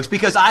bathroom jokes,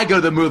 because I go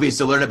to the movies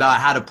to learn about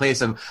how to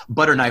place a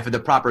butter knife in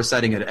the proper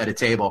setting at a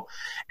table.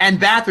 And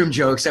bathroom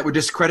jokes that would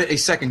discredit a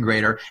second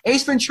grader.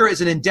 Ace Ventura is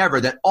an endeavor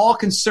that all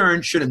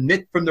concerned should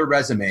omit from their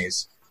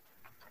resumes.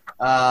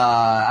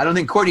 I don't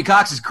think Courtney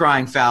Cox is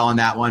crying foul on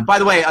that one. By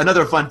the way,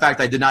 another fun fact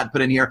I did not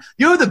put in here.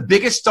 You know who the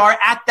biggest star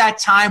at that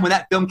time when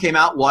that film came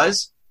out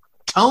was?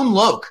 Tone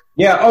Loc.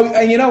 Yeah. Oh,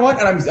 and you know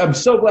what? And I'm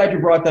so glad you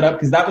brought that up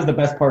because that was the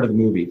best part of the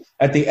movie.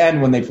 At the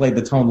end, when they played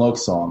the Tone Loc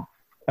song,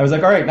 I was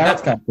like, all right, now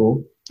that's kind of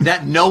cool.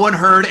 That no one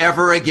heard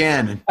ever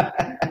again.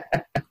 And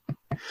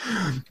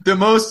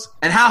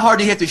how hard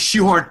did he have to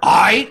shoehorn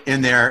 "I"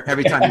 in there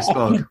every time he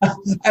spoke?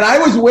 And I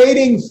was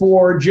waiting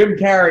for Jim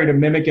Carrey to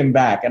mimic him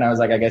back, and I was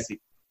like, I guess he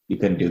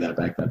couldn't do that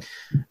back then.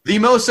 The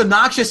most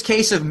obnoxious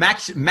case of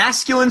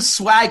masculine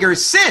swagger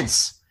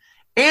since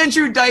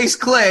Andrew Dice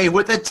Clay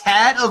with a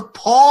tad of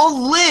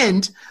Paul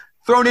Lynde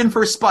thrown in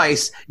for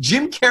spice.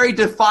 Jim Carrey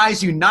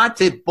defies you not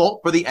to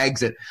bolt for the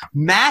exit.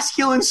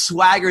 Masculine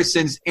swagger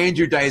since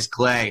Andrew Dice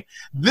Clay.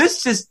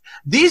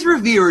 These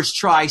reviewers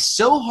try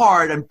so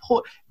hard and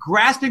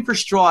grasping for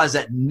straws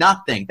at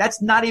nothing.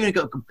 That's not even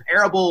a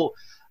comparable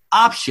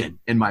option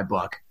in my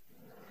book.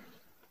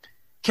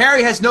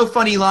 Carrey has no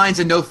funny lines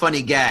and no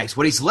funny gags.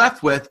 What he's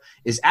left with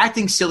is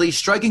acting silly,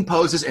 striking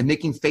poses, and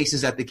making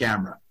faces at the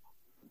camera.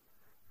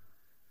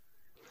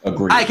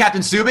 Agreed. Hi,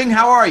 Captain Subing.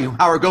 How are you?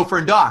 Howard Gopher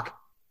and Doc.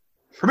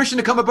 Permission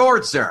to come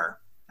aboard, sir.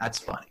 That's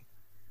funny.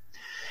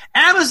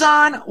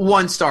 Amazon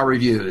 1-star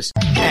reviews.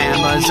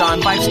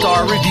 Amazon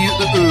 5-star reviews.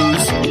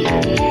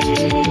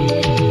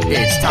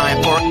 It's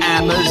time for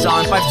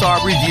Amazon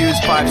 5-star reviews.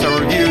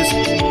 5-star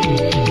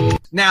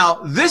reviews.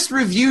 Now, this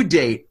review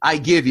date I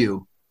give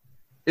you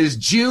is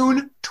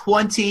June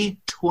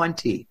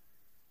 2020.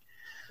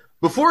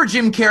 Before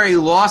Jim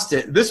Carrey lost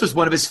it, this was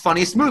one of his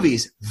funniest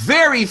movies.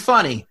 Very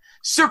funny.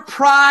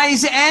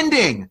 Surprise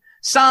ending.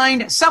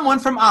 Signed, someone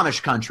from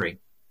Amish country.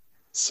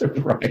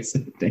 Surprise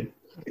ending.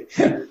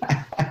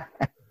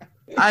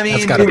 I mean,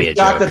 that's got to be a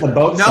joke. At the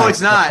boat no, site.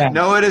 it's not.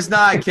 No, it is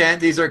not,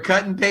 Kent. These are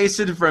cut and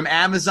pasted from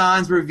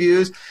Amazon's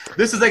reviews.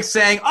 This is like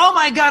saying, oh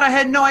my God, I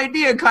had no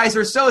idea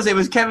Kaiser Soze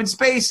was Kevin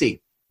Spacey.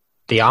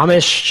 The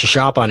Amish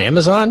shop on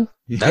Amazon?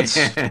 That's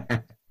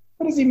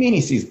What does he mean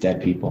he sees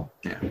dead people?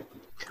 Yeah.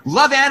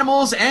 Love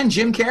Animals and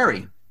Jim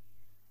Carrey,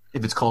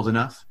 if it's cold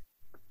enough.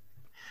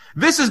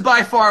 This is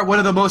by far one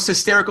of the most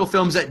hysterical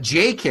films that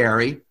Jay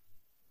Carrey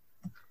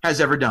has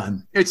ever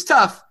done. It's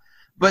tough,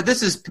 but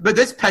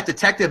this pet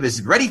detective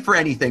is ready for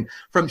anything.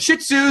 From Shih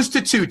Tzus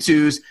to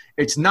tutus,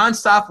 it's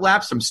nonstop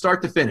laps from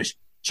start to finish.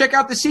 Check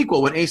out the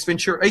sequel, when Ace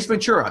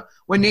Ventura,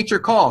 When Nature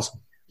Calls.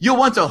 You'll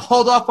want to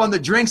hold off on the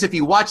drinks if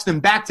you watch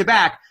them back to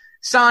back.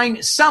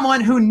 Signed,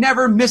 someone who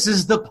never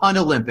misses the Pun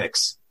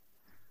Olympics.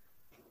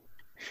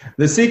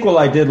 The sequel,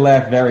 I did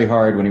laugh very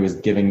hard when he was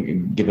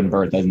given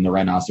birth in the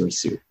rhinoceros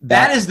suit.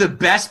 That is the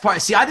best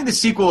part. See, I think the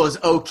sequel is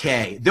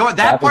okay.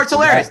 That part's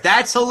hilarious.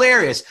 That's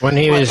hilarious. when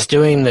he was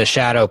doing the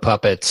shadow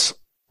puppets.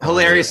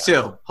 Hilarious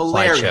too.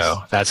 Hilarious.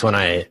 Slideshow. That's when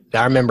I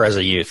remember as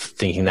a youth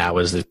thinking that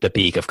was the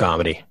peak of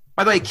comedy.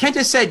 By the way, Kent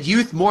has said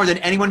youth more than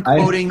anyone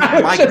quoting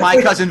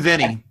my cousin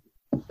Vinny.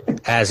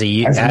 As a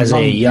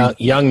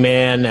young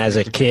man, as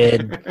a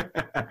kid.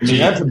 In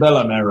the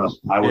antebellum era,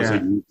 I was a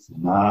youth.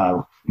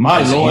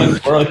 My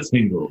loins were a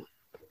tingle.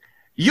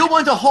 You'll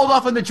want to hold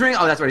off on the drink.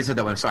 Oh, that's right. He said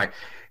that one. I'm sorry.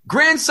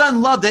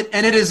 Grandson loved it,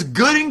 and it is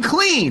good and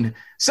clean.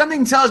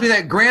 Something tells me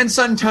that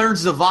grandson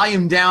turns the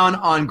volume down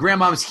on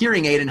grandmom's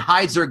hearing aid and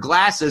hides her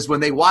glasses when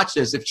they watch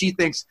this if she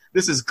thinks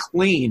this is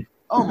clean.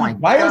 Oh, my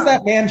God. Why was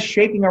that man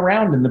shaking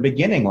around in the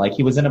beginning like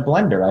he was in a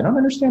blender? I don't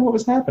understand what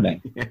was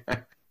happening.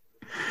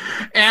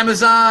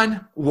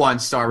 Amazon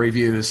 1-star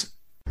reviews.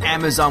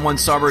 Amazon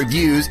 1-star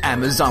reviews.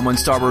 Amazon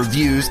 1-star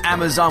reviews.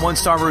 Amazon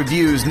 1-star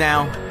reviews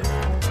now.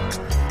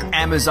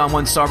 Amazon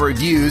 1-star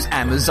reviews.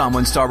 Amazon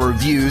 1-star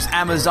reviews.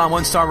 Amazon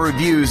 1-star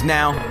reviews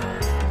now.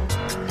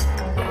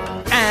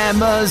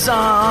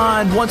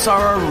 Amazon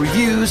 1-star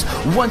reviews.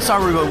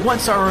 1-star review.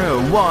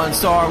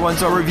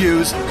 1-star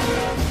reviews.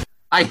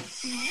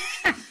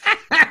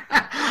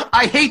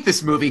 I hate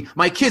this movie.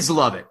 My kids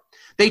love it.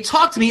 They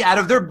talk to me out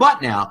of their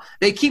butt now.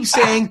 They keep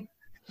saying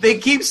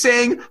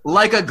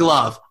like a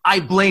glove. I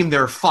blame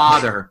their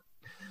father.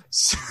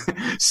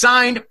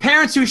 Signed,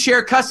 parents who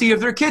share custody of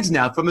their kids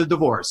now from the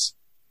divorce.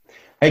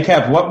 Hey,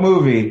 Kev,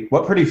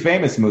 what pretty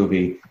famous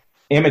movie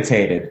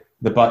imitated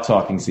the butt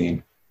talking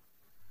scene?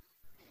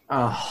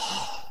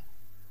 Oh,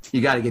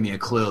 you got to give me a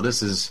clue.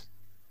 This is...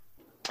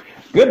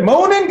 Good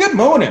morning, good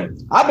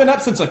morning. I've been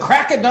up since the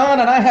crack of dawn,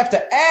 and I have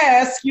to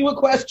ask you a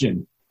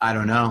question. I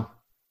don't know.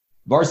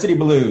 Varsity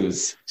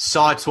Blues.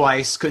 Saw it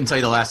twice. Couldn't tell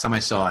you the last time I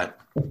saw it.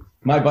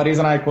 My buddies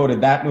and I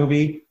quoted that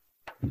movie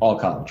all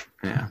college.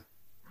 Yeah.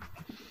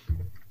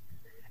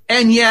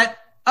 And yet,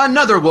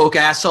 another woke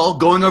asshole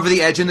going over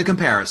the edge in the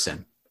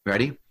comparison.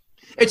 Ready?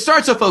 It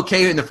starts off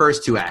okay in the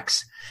first two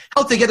acts,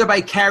 held together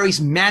by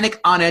Carrey's manic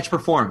on-edge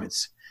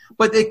performance.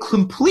 But it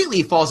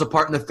completely falls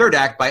apart in the third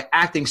act by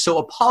acting so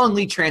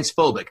appallingly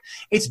transphobic.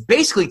 It's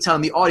basically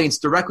telling the audience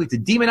directly to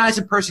demonize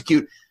and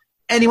persecute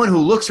anyone who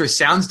looks or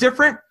sounds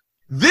different.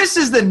 This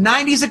is the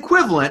 90s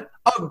equivalent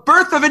of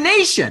Birth of a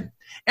Nation.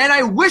 And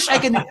I wish I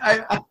could...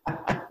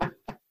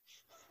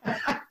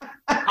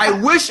 I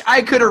wish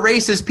I could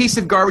erase this piece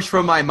of garbage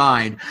from my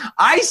mind.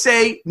 I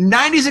say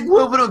 90s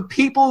equivalent of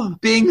people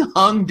being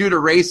hung due to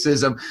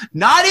racism.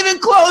 Not even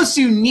close,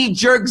 you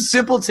knee-jerk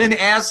simpleton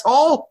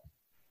asshole.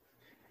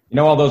 You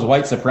know all those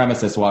white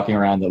supremacists walking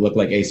around that look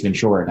like Ace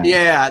Ventura now?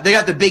 Yeah, they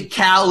got the big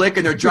cowlick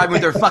and they're driving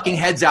with their fucking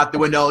heads out the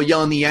window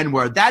yelling the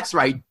N-word. That's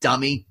right,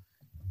 dummy.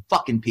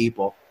 Fucking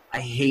people. I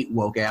hate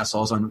woke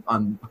assholes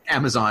on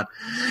Amazon.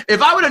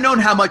 If I would have known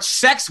how much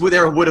sex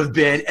there would have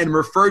been and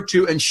referred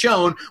to and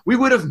shown, we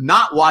would have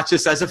not watched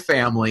this as a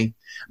family.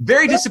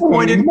 Very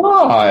disappointed.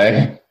 Oh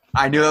my.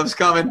 I knew that was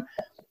coming.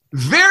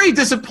 Very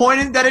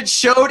disappointed that it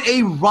showed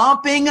a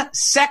romping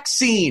sex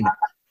scene.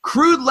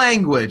 Crude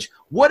language.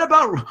 What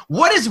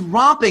is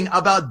romping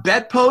about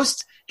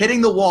bedposts hitting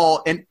the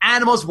wall and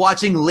animals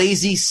watching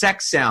lazy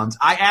sex sounds?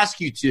 I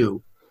ask you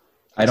to.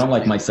 I don't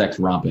like my sex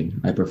romping.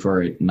 I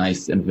prefer it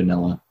nice and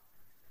vanilla.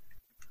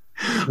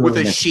 With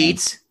a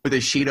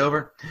sheet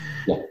over?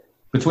 Yeah.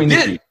 between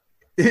the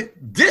two.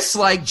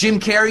 Dislike Jim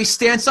Carrey's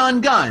stance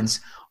on guns.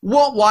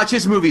 Won't watch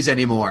his movies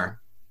anymore.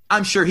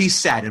 I'm sure he's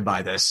saddened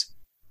by this.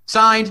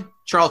 Signed,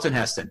 Charlton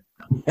Heston.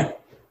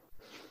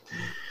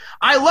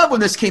 I love when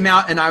this came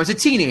out and I was a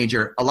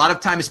teenager. A lot of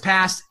time has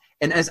passed,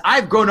 and as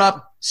I've grown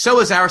up, so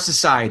has our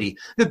society.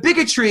 The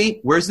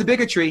bigotry, where's the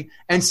bigotry?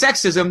 And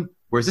sexism,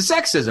 where's the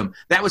sexism?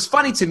 That was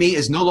funny to me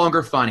is no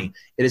longer funny.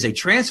 It is a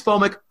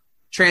transphobic,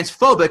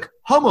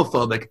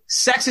 homophobic,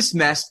 sexist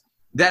mess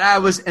that I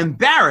was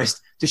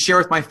embarrassed to share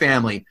with my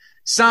family.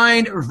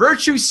 Signed,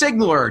 Virtue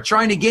Signaler,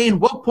 trying to gain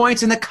woke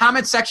points in the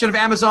comment section of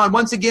Amazon.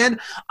 Once again,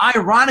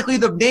 ironically,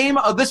 the name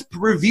of this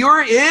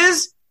reviewer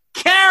is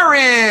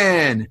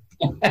Karen.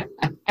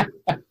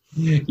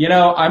 You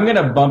know, I'm going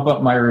to bump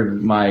up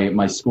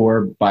my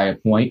score by a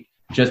point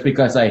just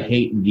because I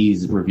hate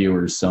these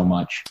reviewers so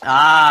much.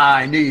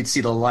 I knew you'd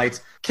see the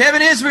lights.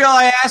 Kevin Israel,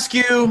 I ask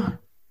you,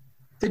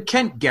 did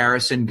Kent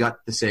Garrison gut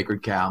the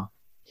sacred cow?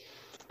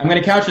 I'm going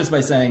to couch this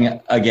by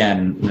saying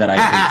again that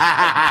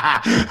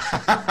I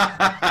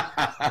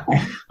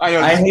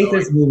hate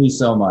this movie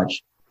so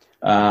much.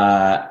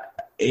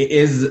 It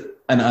is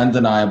an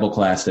undeniable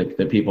classic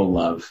that people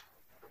love.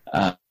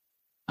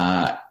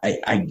 I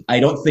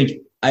don't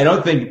think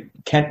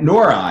Kent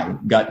nor I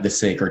got the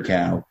sacred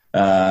cow.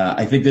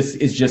 I think this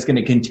is just going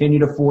to continue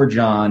to forge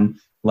on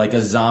like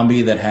a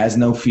zombie that has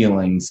no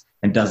feelings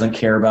and doesn't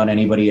care about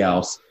anybody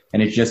else.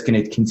 And it's just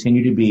going to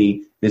continue to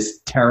be this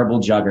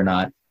terrible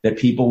juggernaut that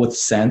people with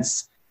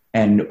sense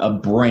and a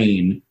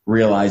brain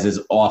realize is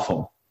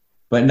awful.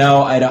 But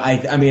no,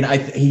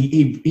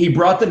 he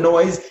brought the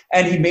noise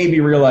and he made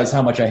me realize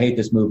how much I hate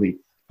this movie.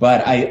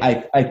 But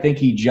I think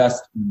he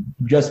just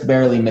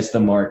barely missed the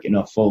mark in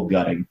a full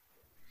gutting.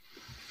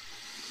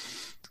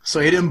 So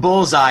he didn't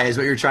bullseye is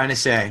what you're trying to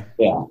say.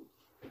 Yeah.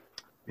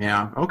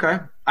 Yeah, okay.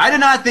 I did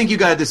not think you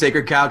got the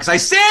sacred cow because I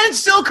stand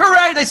still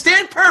correct. I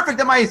stand perfect.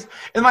 Am I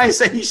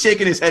saying he's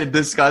shaking his head in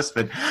disgust?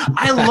 But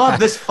I love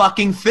this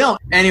fucking film.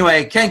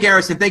 Anyway, Ken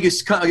Garrison, thank you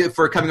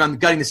for coming on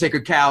Gutting the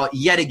Sacred Cow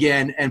yet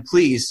again. And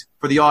please,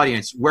 for the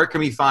audience, where can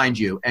we find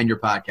you and your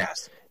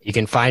podcast? You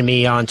can find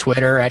me on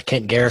Twitter at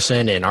Kent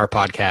Garrison and our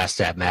podcast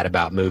at Mad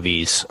About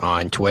Movies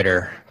on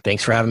Twitter.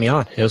 Thanks for having me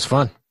on. It was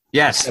fun.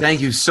 Yes,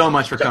 thank you so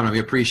much for coming. We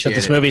appreciate it.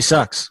 This movie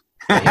sucks.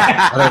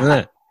 Yeah, other than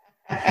that,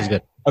 it's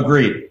good.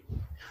 Agreed.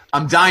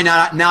 I'm dying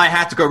now. Now I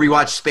have to go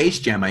rewatch Space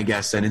Jam, I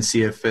guess, and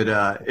see if it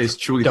is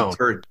truly the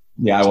turd.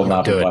 Yeah, I will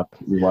not be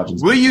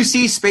rewatching. Will you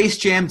see Space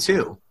Jam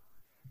 2?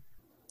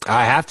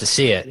 I have to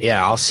see it.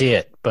 Yeah, I'll see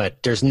it.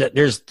 But there's a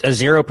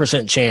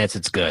 0% chance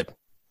it's good.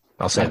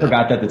 I'll say I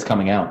forgot that it's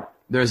coming out.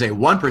 There's a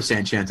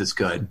 1% chance it's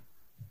good.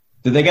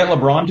 Did they get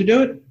LeBron to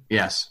do it?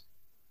 Yes.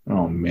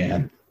 Oh,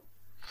 man.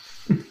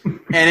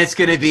 And it's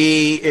going to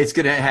be, it's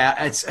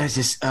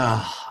just,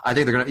 I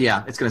think they're going to,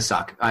 yeah, it's going to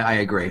suck. I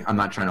agree. I'm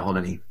not trying to hold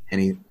any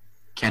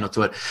candle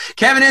to it.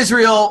 Kevin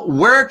Israel,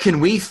 where can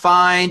we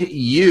find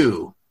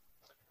you?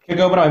 You can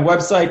go to my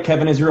website,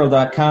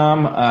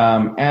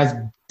 kevinisrael.com. As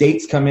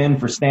dates come in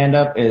for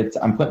stand-up,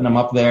 I'm putting them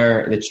up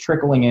there. It's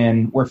trickling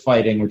in. We're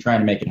fighting. We're trying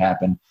to make it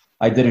happen.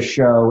 I did a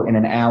show in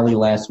an alley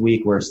last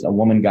week where a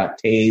woman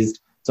got tased.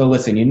 So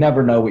listen, you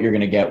never know what you're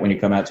going to get when you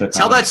come out to a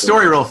Tell that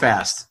story real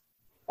fast.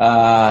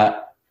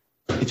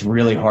 It's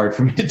really hard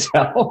for me to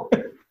tell.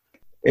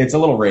 It's a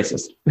little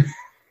racist.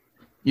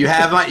 You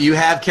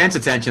have Kent's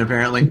attention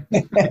apparently.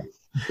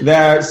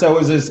 So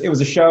it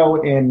was a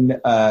show in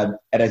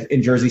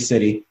Jersey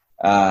City,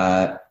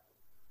 and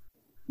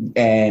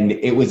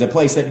it was a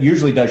place that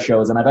usually does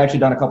shows, and I've actually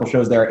done a couple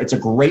shows there. It's a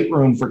great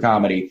room for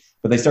comedy,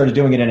 but they started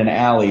doing it in an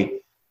alley.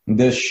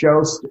 The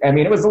show, I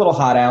mean, it was a little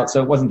hot out,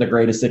 so it wasn't the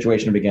greatest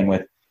situation to begin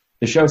with.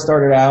 The show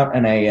started out,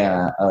 and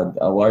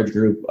a large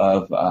group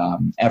of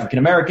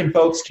African-American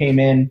folks came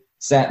in,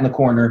 sat in the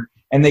corner,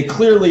 and they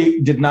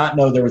clearly did not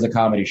know there was a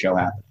comedy show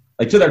happening.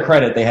 Like, to their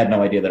credit, they had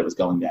no idea that it was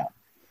going down.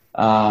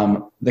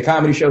 The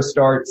comedy show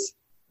starts.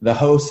 The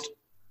host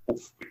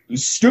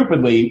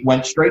stupidly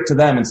went straight to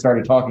them and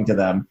started talking to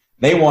them.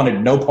 They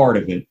wanted no part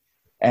of it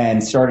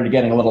and started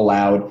getting a little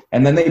loud,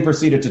 and then they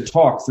proceeded to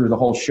talk through the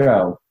whole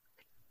show.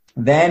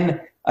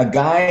 Then a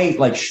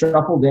guy,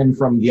 shuffled in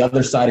from the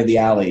other side of the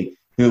alley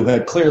who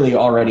had clearly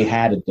already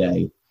had a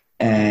day.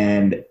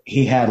 And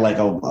he had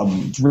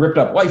a ripped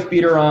up wife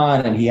beater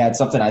on, and he had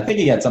something, I think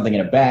he had something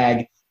in a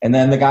bag. And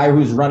then the guy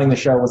who's running the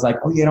show was like,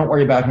 oh yeah, don't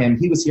worry about him.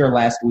 He was here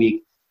last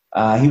week.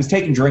 He was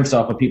taking drinks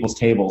off of people's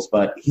tables,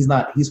 but he's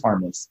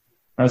harmless.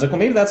 And I was like, well,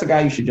 maybe that's a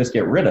guy you should just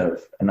get rid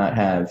of and not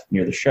have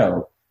near the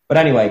show. But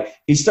anyway,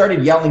 he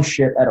started yelling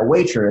shit at a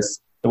waitress.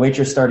 The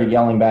waitress started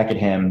yelling back at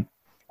him.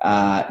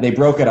 They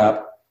broke it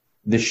up.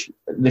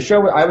 The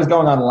show, I was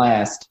going on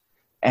last,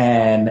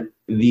 and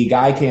the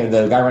guy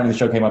running the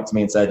show came up to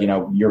me and said,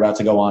 you're about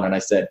to go on. And I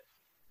said,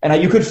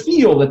 you could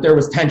feel that there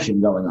was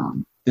tension going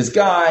on. This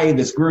guy,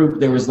 this group,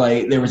 there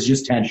was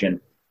just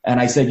tension. And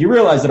I said, you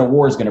realize that a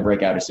war is going to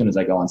break out as soon as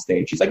I go on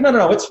stage. He's like,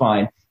 no, it's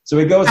fine. So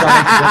he goes on.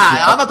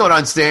 I'm not going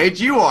on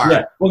stage. You are.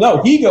 Yeah. Well,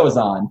 no, he goes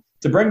on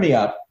to bring me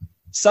up.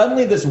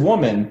 Suddenly this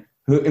woman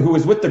who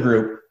was with the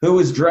group, who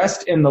was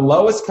dressed in the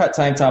lowest cut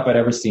tank top I'd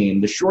ever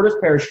seen, the shortest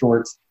pair of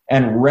shorts,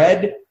 and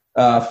red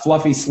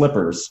fluffy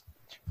slippers,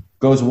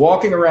 goes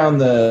walking around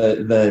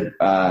the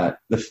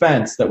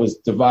fence that was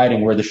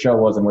dividing where the show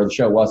was and where the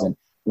show wasn't,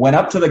 went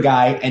up to the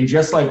guy and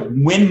just like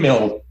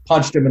windmill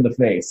punched him in the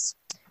face.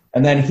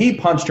 And then he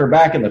punched her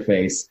back in the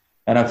face,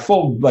 and a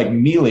full like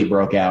melee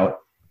broke out,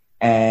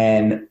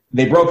 and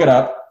they broke it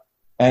up.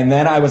 And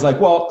then I was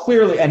like, well,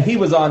 clearly, and he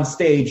was on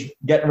stage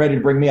getting ready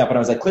to bring me up, and I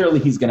was like, clearly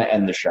he's going to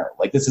end the show.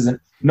 Like, this isn't,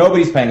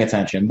 nobody's paying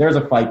attention. There's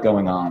a fight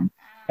going on.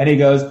 And he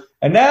goes,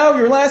 and now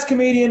your last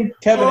comedian,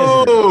 Kevin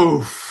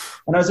Israel.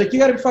 And I was like, you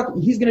got to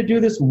fucking, he's going to do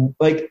this.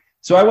 Like,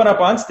 so I went up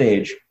on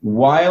stage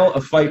while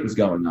a fight was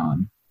going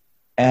on,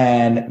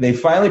 and they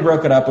finally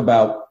broke it up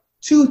about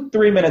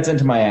 2-3 minutes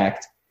into my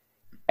act,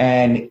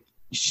 and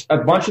a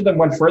bunch of them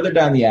went further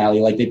down the alley.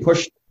 Like, they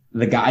pushed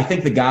the guy, I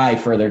think the guy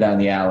further down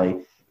the alley.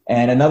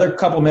 And another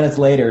couple minutes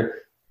later,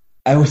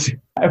 I was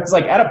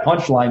like at a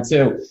punchline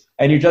too,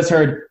 and you just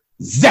heard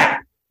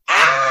zap,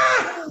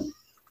 ah!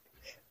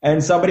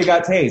 And somebody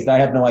got tased. I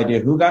have no idea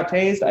who got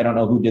tased. I don't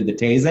know who did the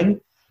tasing.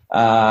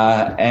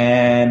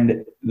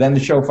 And then the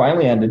show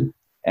finally ended,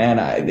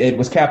 and it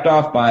was capped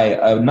off by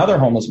another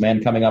homeless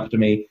man coming up to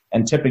me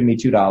and tipping me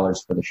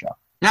 $2 for the show.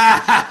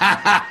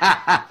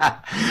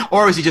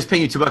 Or was he just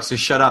paying you $2 to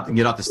shut up and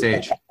get off the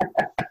stage?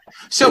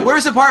 So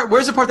where's the part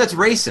that's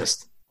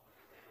racist?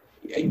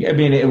 I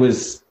mean, it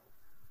was,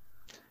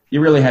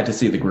 you really had to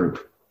see the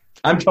group.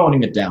 I'm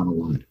toning it down a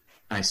lot.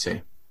 I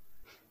see.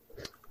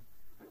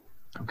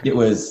 Okay. It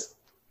was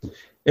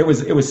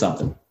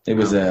something. It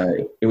was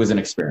an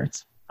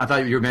experience. I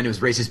thought you meant it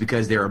was racist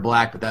because they were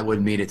black, but that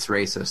wouldn't mean it's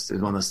racist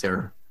unless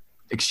they're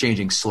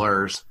exchanging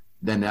slurs.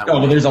 Then that. Oh,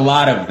 well, there's a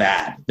lot of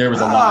that. There was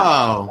a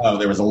lot. Oh,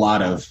 there was a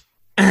lot of.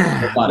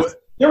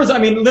 There was, I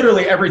mean,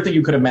 literally everything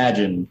you could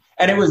imagine,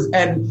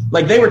 and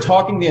like they were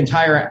talking the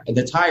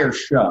entire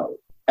show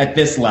at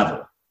this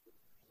level.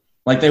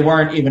 Like they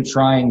weren't even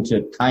trying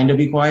to kind of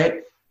be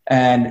quiet,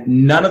 and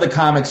none of the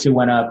comics who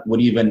went up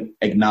would even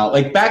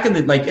acknowledge. Like back in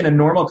in a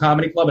normal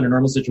comedy club in a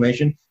normal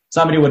situation,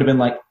 somebody would have been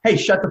like, "Hey,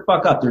 shut the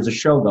fuck up. There's a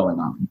show going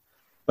on."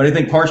 But I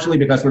think partially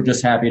because we're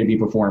just happy to be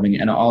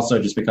performing, and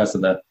also just because of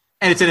the.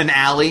 And it's in an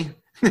alley.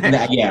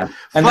 Yeah,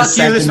 and the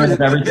sentiment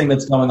of everything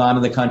that's going on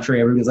in the country,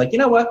 everybody's like, you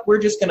know what? We're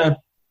just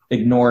gonna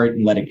ignore it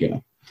and let it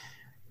go.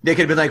 They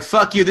could have been like,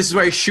 fuck you, this is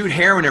where I shoot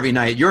heroin every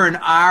night. You're in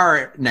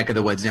our neck of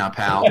the woods now,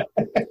 pal.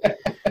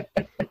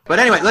 But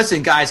anyway,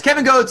 listen, guys.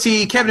 Kevin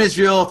Goatee, Kevin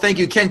Israel, thank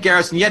you, Kent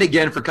Garrison, yet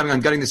again for coming on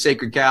Gutting the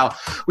Sacred Cow.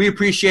 We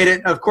appreciate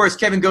it. Of course,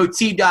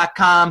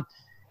 KevinGoatee.com,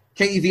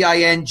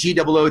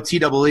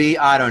 KevinGootee.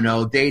 I don't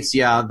know. Dates,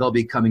 yeah, they'll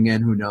be coming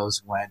in. Who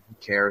knows when? Who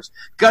cares?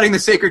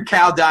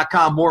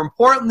 GuttingTheSacredCow.com. More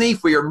importantly,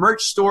 for your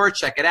merch store,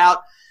 check it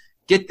out.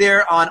 Get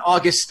there on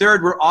August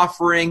 3rd. We're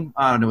offering,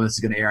 I don't know when this is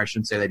going to air. I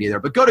shouldn't say that either.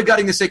 But go to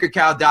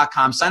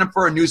GuttingTheSacredCow.com. Sign up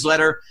for our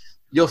newsletter.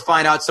 You'll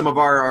find out some of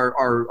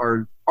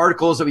our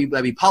articles that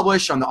we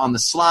publish on the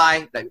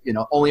sly that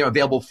only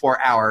available for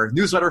our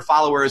newsletter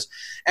followers,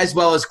 as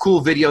well as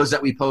cool videos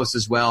that we post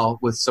as well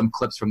with some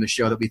clips from the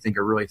show that we think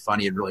are really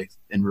funny and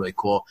really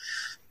cool.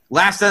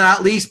 Last but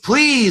not least,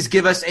 please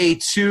give us a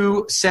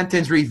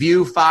 2-sentence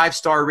review,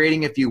 5-star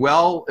rating, if you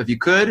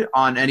could,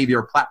 on any of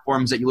your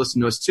platforms that you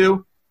listen to us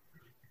to.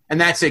 And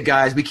that's it,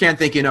 guys. We can't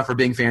thank you enough for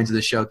being fans of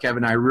the show.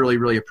 Kevin, I really,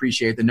 really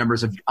appreciate the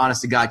numbers of,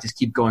 honest to God, just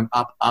keep going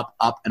up, up,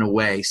 up, and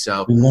away.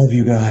 So we love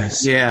you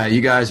guys. Yeah,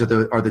 you guys are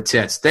the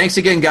tits. Thanks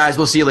again, guys.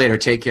 We'll see you later.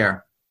 Take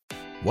care.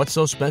 What's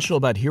so special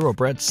about Hero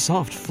Bread's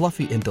soft,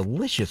 fluffy, and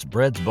delicious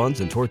breads, buns,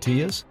 and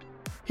tortillas?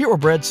 Hero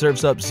Bread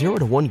serves up 0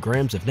 to 1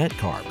 grams of net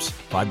carbs,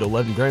 5 to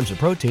 11 grams of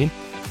protein,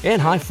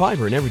 and high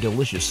fiber in every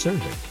delicious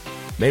serving.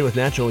 Made with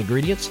natural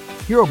ingredients,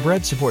 Hero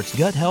Bread supports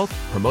gut health,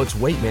 promotes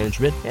weight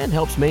management, and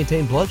helps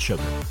maintain blood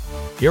sugar.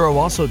 Hero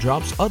also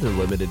drops other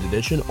limited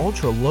edition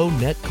ultra-low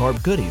net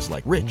carb goodies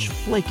like rich,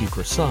 flaky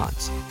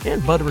croissants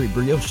and buttery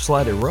brioche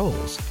slider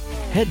rolls.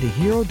 Head to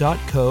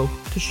hero.co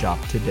to shop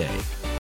today.